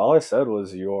 All I said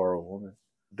was you're a woman.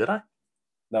 Did I?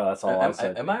 No, that's all I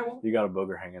said. Am I a woman? You got a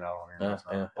booger hanging out on your nose.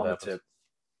 Yeah, on the tip.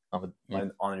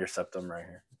 On your septum right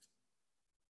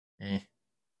here.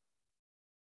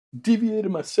 Deviated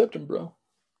my septum, bro.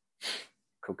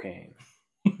 Cocaine.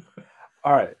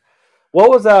 All right. What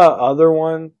was that other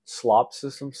one?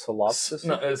 Solipsism?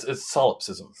 No, it's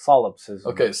solipsism. Solipsism.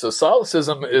 Okay, so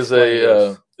solipsism is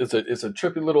a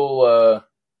trippy little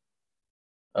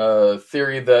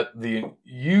theory that the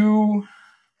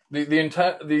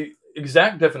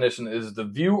exact definition is the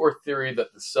view or theory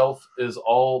that the self is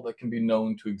all that can be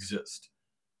known to exist.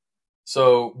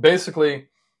 So basically,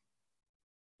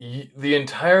 the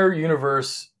entire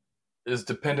universe is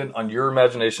dependent on your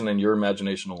imagination and your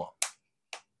imagination alone.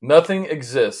 Nothing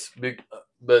exists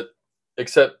but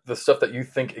except the stuff that you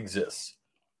think exists.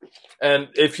 And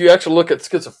if you actually look at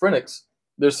schizophrenics,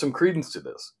 there's some credence to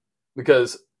this.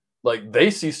 Because like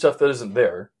they see stuff that isn't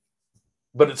there,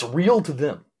 but it's real to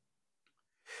them.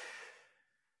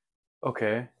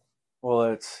 Okay. Well,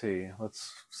 let's see.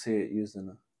 Let's see it used in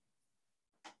a...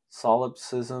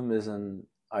 Solipsism is an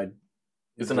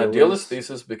idealist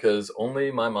thesis because only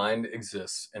my mind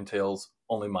exists entails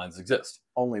only minds exist.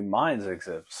 Only minds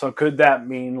exist. So could that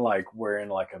mean like we're in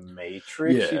like a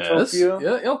Matrix utopia?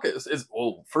 Yeah, okay.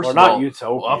 First or of not all,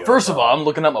 utopia. First of all, I'm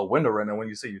looking out my window right now when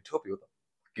you say utopia. What the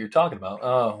fuck are you talking about?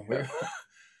 Oh,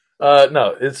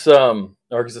 no, it's our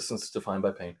existence is defined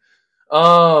by pain.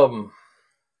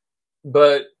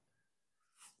 But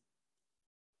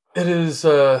it is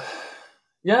you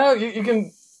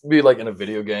can be like in a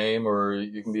video game or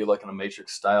you can be like in a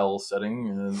Matrix style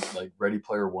setting, like Ready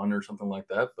Player One or something like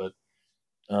that. But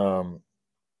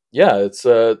it's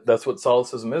that's what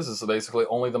solipsism is. It's basically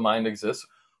only the mind exists.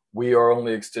 We are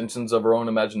only extensions of our own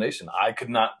imagination.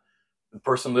 The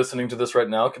person listening to this right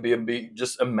now could be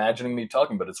just imagining me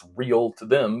talking, but it's real to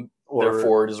them.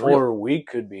 Therefore, it is real. Or we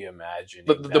could be imagining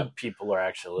that people are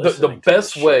actually listening. The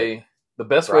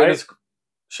best way is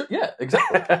sure, yeah,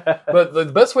 exactly. But the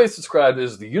best way it's described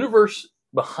is the universe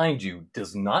behind you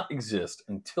does not exist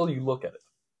until you look at it.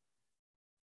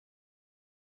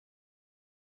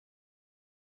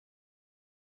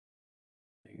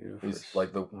 He's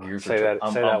like the gears. Say that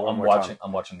one more time.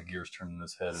 I'm watching the gears turn in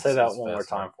his head. Say that one more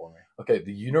time for me. Okay,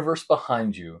 the universe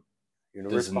behind you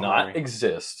does not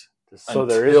exist. So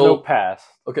there is no past.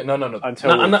 Okay, no.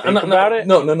 Until we think about it?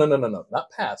 No. Not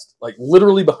past. Like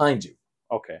literally behind you.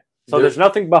 Okay. So there's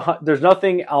nothing behind. There's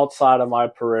nothing outside of my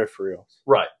peripherals.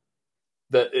 Right.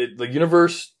 The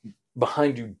universe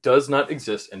behind you does not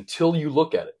exist until you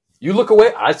look at it. You look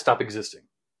away, I stop existing.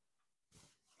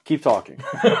 Keep talking.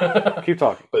 Keep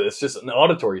talking. But it's just an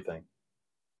auditory thing.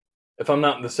 If I'm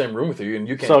not in the same room with you and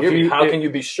you can't hear me, how can you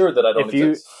be sure that I don't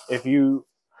exist?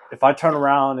 If I turn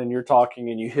around and you're talking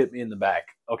and you hit me in the back,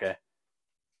 okay,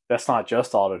 that's not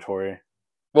just auditory.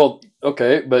 Well,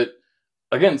 okay, but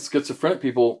again, schizophrenic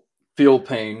people feel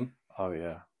pain. Oh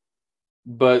yeah,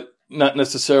 but not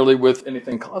necessarily with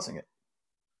anything causing it.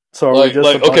 So are we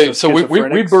just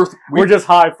we're just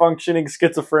high functioning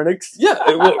schizophrenics? Yeah,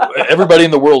 everybody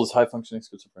in the world is high functioning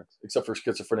schizophrenics, except for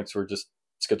schizophrenics who are just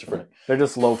schizophrenic. They're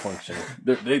just low functioning.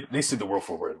 They see the world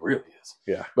for what it really is.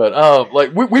 Yeah, but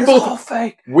we both all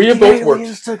fake. We have both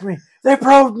worked. Took me. They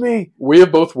probed me. We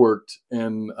have both worked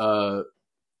in law.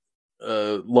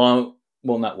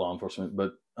 Well, not law enforcement,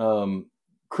 but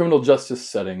criminal justice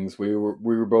settings. We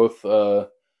were both.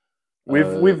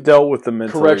 We've dealt with the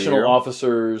correctional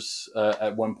officers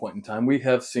at one point in time. We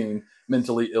have seen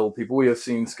mentally ill people. We have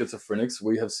seen schizophrenics.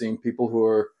 We have seen people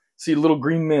who see little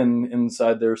green men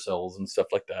inside their cells and stuff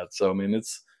like that. So I mean, it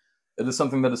is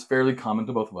something that is fairly common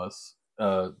to both of us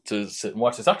to sit and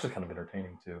watch. It's actually kind of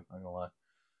entertaining too. I'm not gonna lie.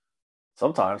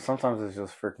 Sometimes it's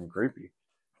just freaking creepy.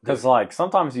 Because like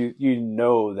sometimes you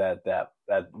know that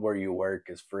where you work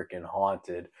is freaking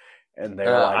haunted, and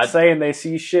they're saying they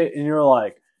see shit, and you're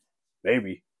like.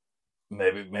 Maybe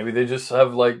they just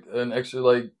have like an extra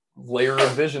like layer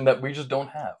of vision that we just don't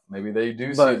have. Maybe they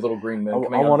do see little green men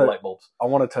coming out of light bulbs. I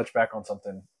want to touch back on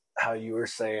something. How you were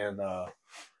saying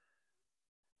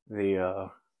the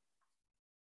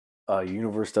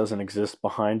universe doesn't exist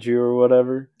behind you or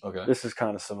whatever. Okay, this is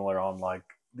kind of similar on like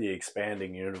the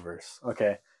expanding universe.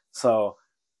 Okay, so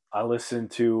I listen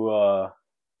to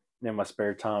in my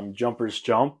spare time Jumpers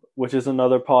Jump, which is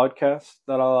another podcast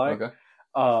that I like.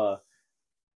 Okay.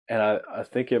 And I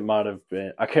think it might have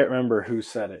been, I can't remember who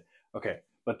said it. Okay,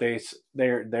 but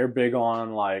they're big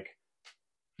on like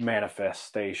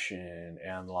manifestation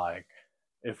and like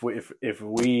if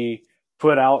we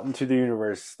put out into the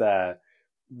universe that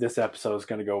this episode is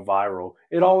going to go viral,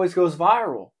 it always goes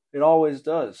viral. It always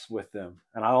does with them,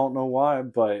 and I don't know why,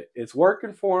 but it's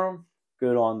working for them.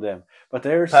 Good on them. But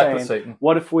they're saying,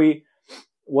 what if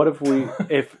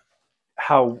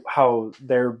how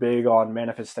they're big on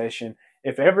manifestation.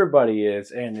 If everybody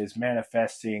is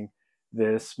manifesting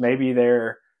this, maybe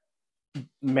they're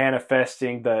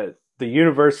manifesting that the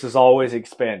universe is always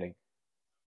expanding.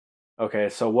 Okay,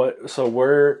 so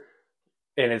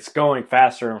it's going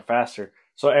faster and faster.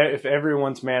 So if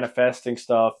everyone's manifesting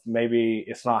stuff, maybe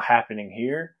it's not happening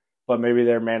here, but maybe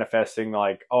they're manifesting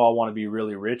like, oh, I want to be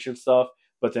really rich and stuff.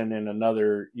 But then in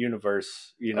another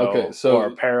universe, or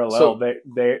a parallel,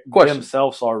 they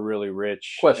themselves are really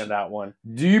rich in that one.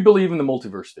 Do you believe in the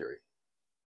multiverse theory?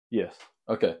 Yes.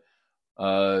 Okay.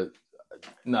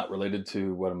 Not related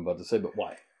to what I'm about to say, but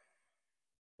why?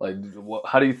 Like,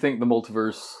 how do you think the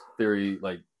multiverse theory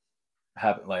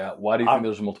happened? Like, why do you think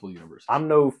there's multiple universes? I'm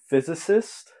no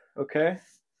physicist, okay,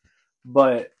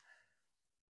 but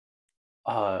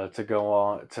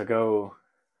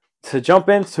to jump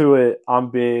into it,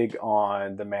 I'm big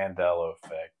on the Mandela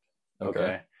effect.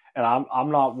 Okay. And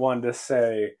I'm not one to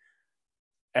say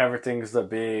everything's the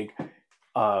big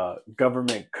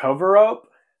government cover up,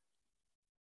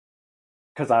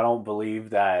 because I don't believe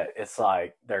that it's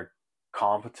like they're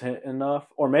competent enough,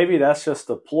 or maybe that's just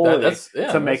a ploy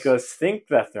to make us think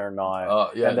that they're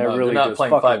not. And they're not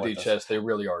playing 5D chess. They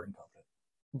really are incompetent.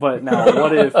 But now,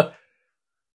 what if?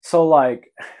 So,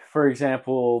 like, for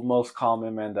example, most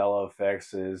common Mandela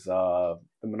effects is the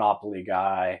Monopoly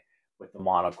guy with the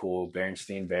monocle,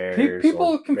 Bernstein Bears.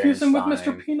 People confuse him with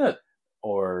Mr. Peanut.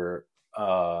 Or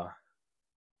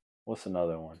what's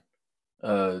another one?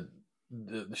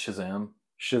 Shazam.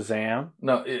 Shazam?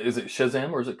 No, is it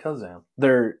Shazam or is it Kazam?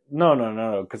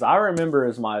 No. Because I remember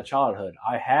as my childhood,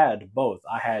 I had both.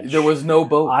 There was no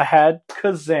both. I had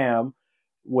Kazam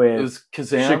with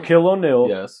Shaquille O'Neal.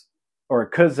 Yes. Or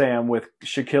Kazam with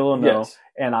Shaquille O'Neal. Yes.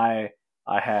 And I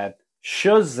had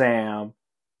Shazam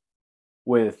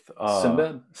with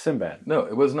Sinbad. No,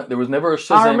 it was not. There was never a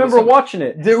Shazam. I remember watching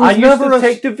it. I used to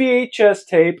take the VHS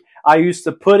tape. I used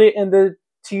to put it in the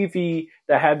TV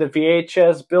that had the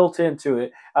VHS built into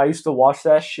it. I used to watch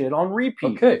that shit on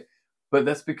repeat. Okay, but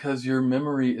that's because your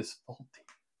memory is faulty.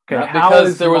 Okay, not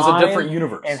because there was a different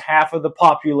universe. And half of the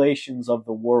populations of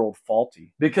the world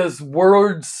faulty. Because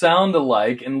words sound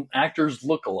alike and actors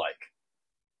look alike.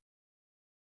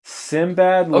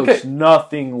 Sinbad looks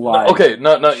nothing like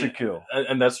Shaquille.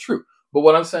 And that's true. But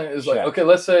what I'm saying is, like, okay,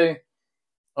 let's say,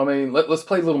 let's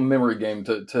play a little memory game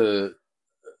to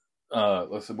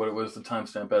let's see what it was, the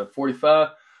timestamp at 45.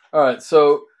 All right,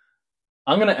 so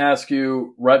I'm going to ask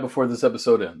you right before this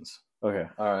episode ends. Okay.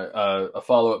 All right, a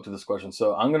follow-up to this question.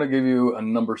 So I'm going to give you a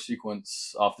number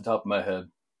sequence off the top of my head.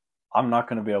 I'm not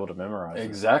going to be able to memorize it.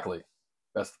 Exactly.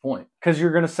 That's the point. Because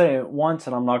you're going to say it once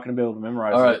and I'm not going to be able to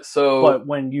memorize it. All right, so... But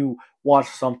when you watch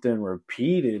something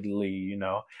repeatedly, you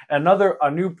know...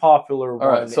 A new popular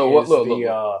one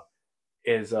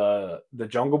is the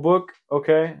Jungle Book,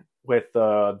 okay? With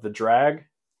the drag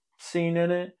scene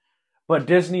in it. But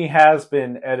Disney has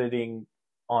been editing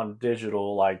on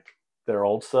digital, like, their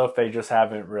old stuff. They just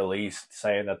haven't released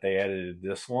saying that they edited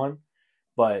this one.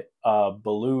 But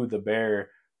Baloo the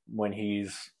bear, when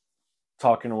he's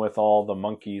talking with all the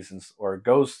monkeys, or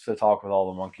goes to talk with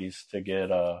all the monkeys to get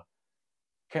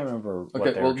can't remember what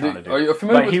they were trying to do. Are you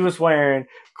familiar but he was wearing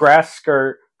grass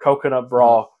skirt, coconut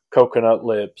bra, coconut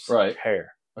lips,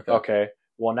 hair. Okay.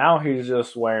 Well, now he's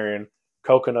just wearing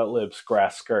coconut lips,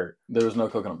 grass skirt. There was no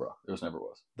coconut bra. There never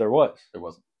was. There was. There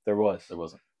wasn't. There was. There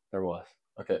wasn't. There was.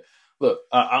 Okay. Look,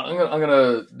 I'm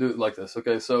gonna do it like this.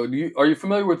 Okay. So, are you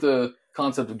familiar with the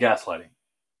concept of gaslighting?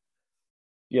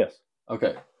 Yes.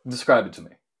 Okay. Describe it to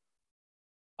me.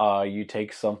 You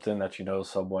take something that you know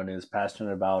someone is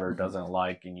passionate about or doesn't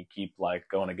like, and you keep like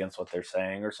going against what they're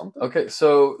saying or something. Okay,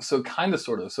 so kind of,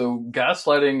 sort of. So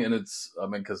gaslighting, and it's, I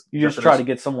mean, because you just try to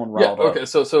get someone riled up. Okay,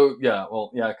 so yeah,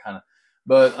 well, yeah, kind of.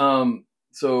 But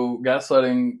so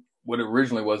gaslighting, what it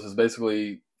originally was, is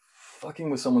basically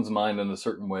fucking with someone's mind in a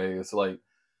certain way. It's like,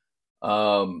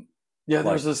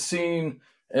 there's a scene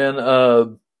in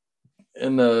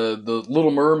the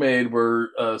Little Mermaid where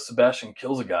Sebastian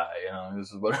kills a guy, you know,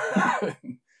 this is what,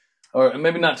 or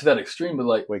maybe not to that extreme, but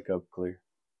like, wake up, Clear.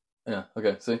 Yeah.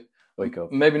 Okay. See, wake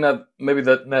up. Maybe not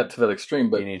to that extreme,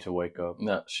 but you need to wake up.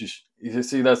 No, you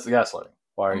see, that's the gaslighting.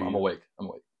 Why are I'm awake. I'm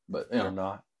awake, but you're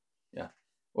not. Yeah.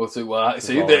 Well, see,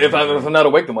 if I'm not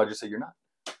awake, then why'd you say you're not?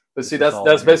 But see,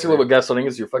 that's basically what gaslighting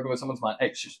is. You're fucking with someone's mind.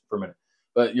 Hey, for a minute.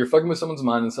 But you're fucking with someone's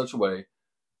mind in such a way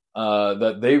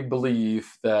that they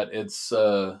believe that it's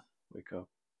wake up.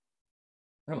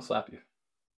 I'm gonna slap you.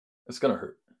 It's gonna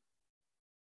hurt.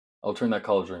 I'll turn that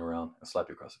college ring around and slap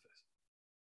you across the face.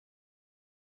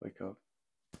 Wake up.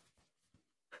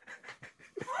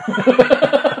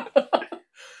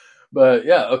 But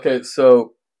yeah, okay,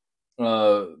 so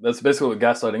that's basically what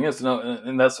gaslighting is. Now,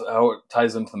 and that's how it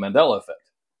ties into the Mandela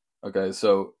effect. Okay,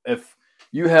 so if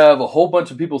you have a whole bunch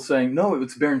of people saying, no,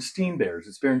 it's Berenstain Bears.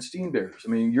 It's Berenstain Bears. I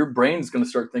mean, your brain's going to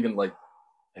start thinking, like,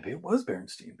 maybe it was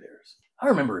Berenstain Bears. I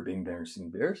remember it being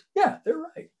Berenstain Bears. Yeah, they're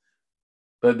right.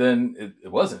 But then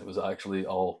it wasn't. It was actually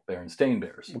all Berenstain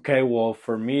Bears. Okay, well,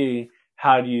 for me,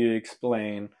 how do you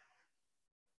explain,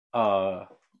 a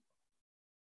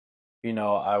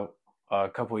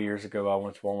couple of years ago, I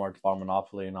went to Walmart to buy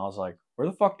Monopoly, and I was like, where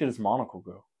the fuck did his monocle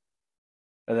go?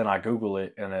 And then I Google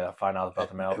it, and then I find out about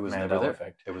the Mandela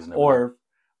effect. It was never there.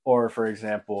 Or for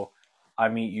example, I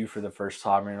meet you for the first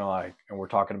time, and you're like, and we're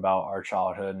talking about our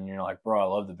childhood, and you're like, bro, I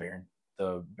love the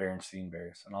Berenstain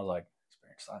Bears, and I was like,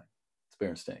 it's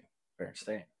Berenstain.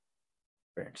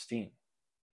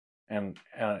 And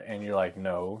you're like,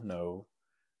 no, and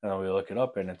then we look it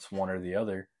up, and it's one or the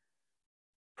other,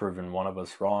 proving one of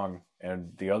us wrong,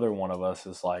 and the other one of us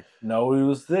is like, no, it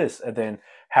was this, and then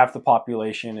half the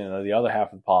population and the other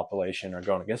half of the population are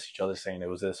going against each other saying it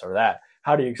was this or that.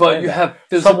 How do you explain But you that?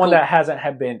 have someone that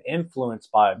hasn't been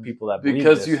influenced by people that believe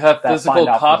because this, you have that physical find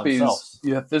out copies.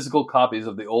 You have physical copies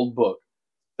of the old book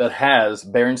that has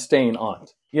Berenstain on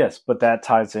it. Yes, but that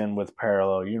ties in with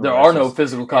parallel universes. There are no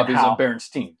physical copies of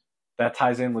Berenstain. That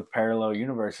ties in with parallel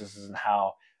universes and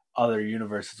how other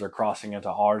universes are crossing into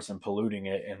ours and polluting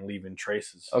it and leaving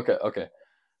traces. Okay.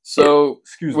 So,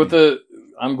 excuse me.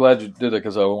 I'm glad you did it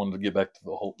because I wanted to get back to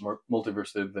the whole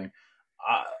multiverse thing.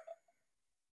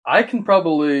 I can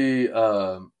probably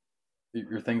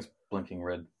your thing's blinking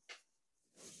red.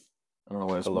 I don't know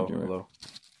why it's blinking red. Hello.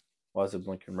 Why is it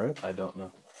blinking red? I don't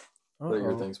know. But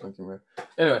your thing's blinking red.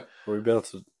 Anyway,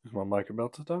 is my mic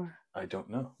about to die? I don't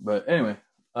know. But anyway,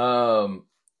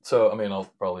 so I mean,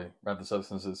 I'll probably wrap this up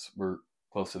since we're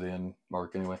close to the end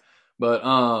mark anyway. But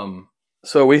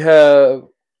so we have,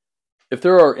 if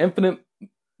there are infinite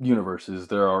universes,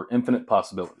 there are infinite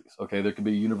possibilities. Okay, there could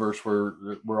be a universe where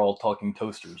we're all talking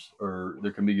toasters, or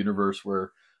there can be a universe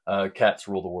where cats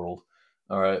rule the world.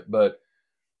 All right, but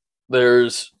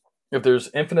if there's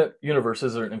infinite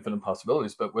universes, there are infinite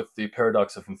possibilities. But with the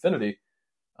paradox of infinity,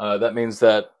 that means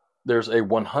that there's a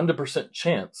 100%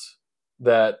 chance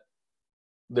that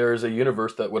there is a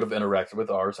universe that would have interacted with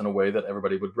ours in a way that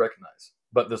everybody would recognize.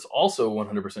 But there's also a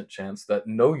 100% chance that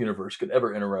no universe could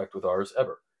ever interact with ours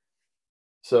ever.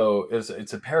 So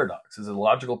it's a paradox. It's a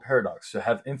logical paradox. To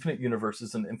have infinite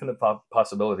universes and infinite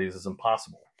possibilities is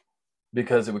impossible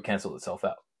because it would cancel itself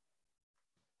out.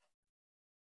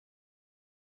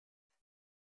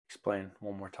 Explain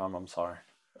one more time. I'm sorry.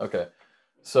 Okay.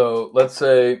 So let's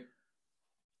say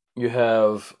you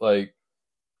have like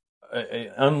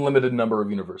an unlimited number of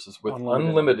universes with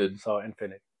unlimited. So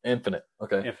infinite. Infinite.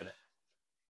 Okay. Infinite.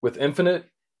 With infinite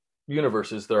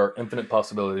universes, there are infinite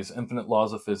possibilities, infinite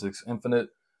laws of physics, infinite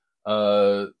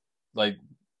like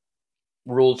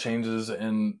rule changes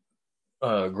and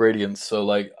gradients. So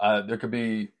like there could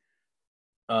be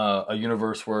a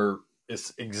universe where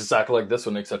it's exactly like this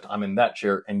one, except I'm in that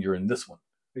chair and you're in this one.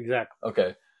 Exactly.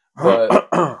 Okay. But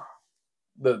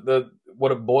the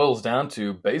what it boils down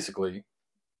to basically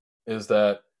is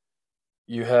that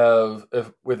you have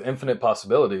with infinite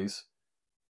possibilities,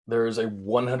 there is a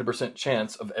 100%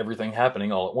 chance of everything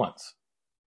happening all at once.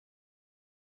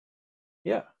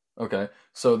 Yeah. Okay.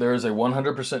 So there is a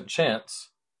 100% chance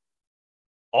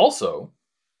also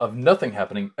of nothing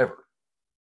happening ever.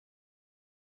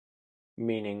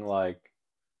 Meaning like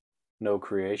no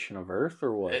creation of Earth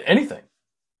or what? Anything.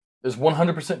 There's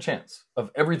 100% chance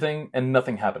of everything and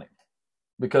nothing happening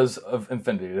because of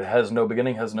infinity. It has no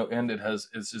beginning, has no end.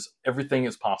 It's just everything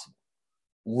is possible.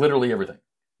 Literally everything.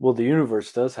 Well, the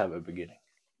universe does have a beginning.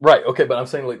 Right. Okay. But I'm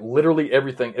saying like literally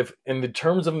everything, if in the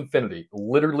terms of infinity,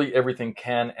 literally everything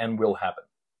can and will happen.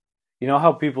 You know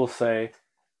how people say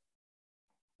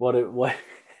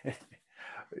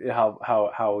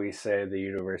how we say the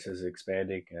universe is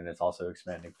expanding and it's also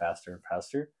expanding faster and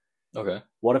faster? Okay.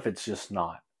 What if it's just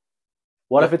not?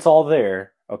 What if it's all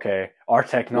there? Okay, our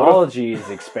technology is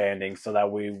expanding so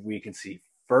that we can see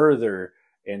further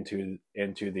into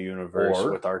the universe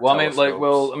with our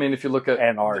telescopes. I mean, if you look at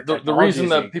and our the reason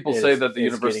that people say that the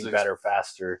universe is getting better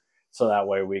faster, so that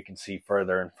way we can see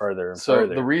further and further and so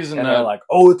further. The reason and that they're like,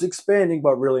 oh, it's expanding,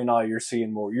 but really not. You're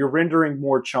seeing more. You're rendering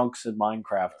more chunks in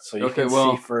Minecraft, so you can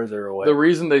see further away. The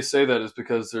reason they say that is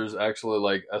because there's actually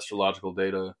like astrological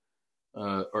data,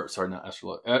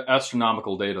 astronomical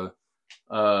data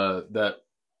that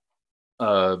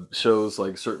shows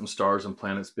like certain stars and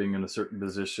planets being in a certain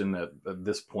position at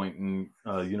this point in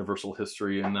universal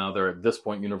history, and now they're at this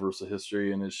point in universal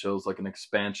history, and it shows like an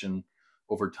expansion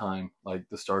over time. Like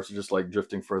the stars are just like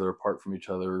drifting further apart from each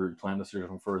other, planets are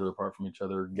drifting further apart from each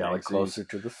other, galaxies closer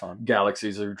to the sun.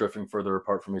 Galaxies are drifting further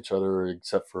apart from each other,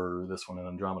 except for this one in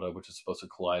Andromeda, which is supposed to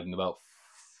collide in about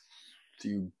a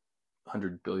few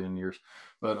 100 billion years.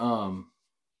 But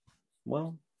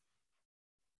well,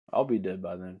 I'll be dead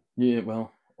by then. Yeah,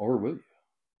 well, or will you?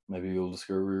 Maybe you'll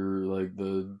discover like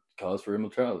the cause for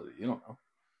immortality. You don't know.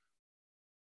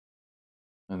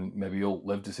 And maybe you'll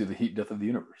live to see the heat death of the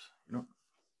universe. You know.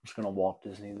 I'm just gonna Walt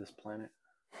Disney this planet.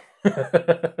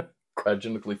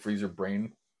 Cryogenically freeze your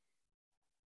brain.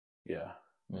 Yeah.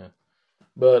 Yeah.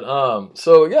 But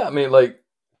so yeah, I mean like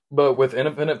but with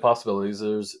infinite possibilities,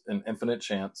 there's an infinite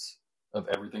chance of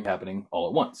everything happening all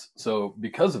at once. So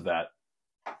because of that,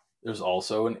 there's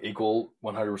also an equal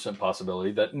 100%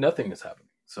 possibility that nothing is happening.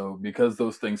 So because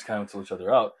those things cancel each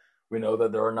other out, we know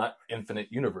that there are not infinite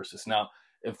universes. Now,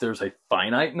 if there's a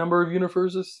finite number of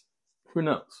universes, who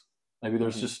knows? Maybe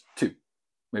there's just 2.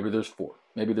 Maybe there's 4.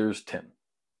 Maybe there's 10.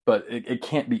 But it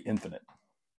can't be infinite.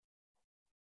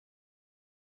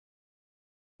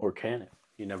 Or can it?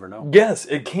 You never know. Yes,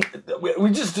 it can't.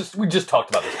 We just talked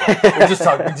about this.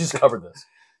 We just covered this.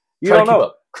 You don't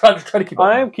know. Try to keep up.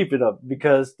 I am keeping up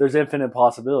because there's infinite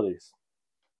possibilities.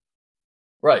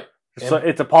 Right. So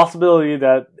it's a possibility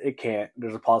that it can't.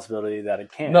 There's a possibility that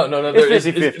it can't. No. It's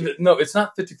 50-50. No, it's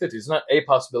not 50-50. It's not a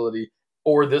possibility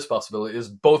or this possibility. It's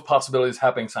both possibilities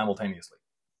happening simultaneously.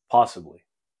 Possibly.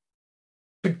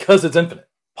 Because it's infinite.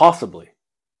 Possibly.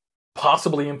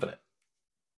 Possibly infinite.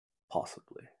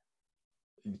 Possibly.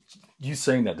 You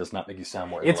saying that does not make you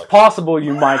sound more. It's possible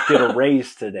you might get a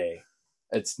raise today.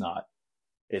 It's not.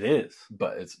 It is.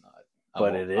 But it's not.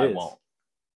 It is. I won't.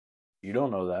 You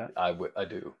don't know that. I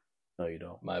do. No, you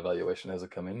don't. My evaluation hasn't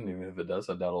come in. Even if it does,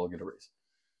 I doubt I'll get a raise.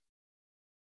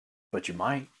 But you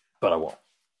might. But I won't.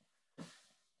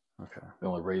 Okay. The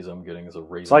only raise I'm getting is a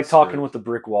raise. It's like talking with the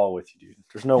brick wall with you, dude.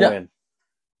 There's no win.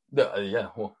 Yeah.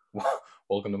 Well,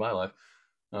 welcome to my life.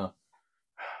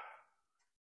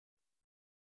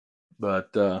 But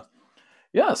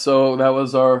yeah, so that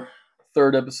was our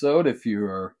 3rd episode. If you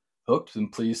are hooked, then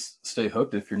please stay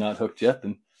hooked. If you're not hooked yet,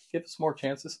 then give us more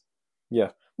chances. Yeah.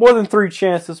 More than 3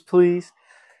 chances, please.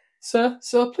 Sir,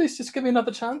 please just give me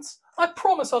another chance. I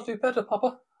promise I'll do better,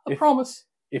 Papa. I promise.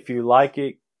 If you like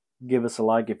it, give us a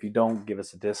like. If you don't, give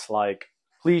us a dislike.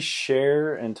 Please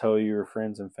share and tell your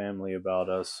friends and family about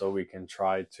us so we can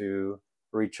try to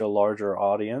reach a larger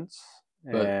audience.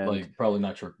 But like probably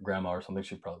not your grandma or something.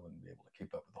 She probably wouldn't be able to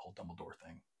keep up with the whole Dumbledore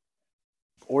thing.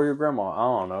 Or your grandma.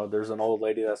 I don't know. There's an old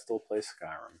lady that still plays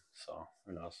Skyrim. So,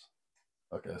 who knows?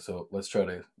 Okay, so let's try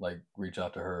to reach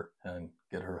out to her and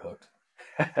get her hooked.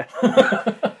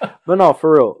 But no,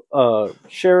 for real.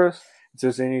 Share us if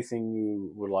there's anything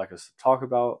you would like us to talk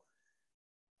about.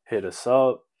 Hit us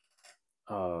up.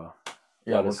 We're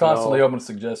constantly open to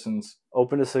suggestions.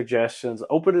 Open to suggestions.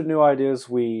 Open to new ideas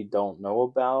we don't know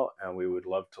about, and we would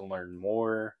love to learn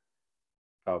more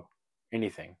about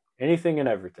anything and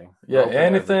everything. Yeah,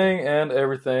 anything and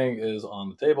everything is on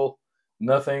the table.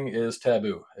 Nothing is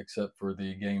taboo except for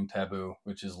the game Taboo,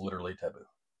 which is literally taboo.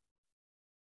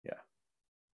 Yeah.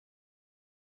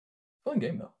 Fun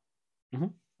game, though.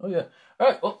 Mm-hmm. Oh, yeah. All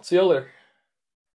right, well, see y'all later.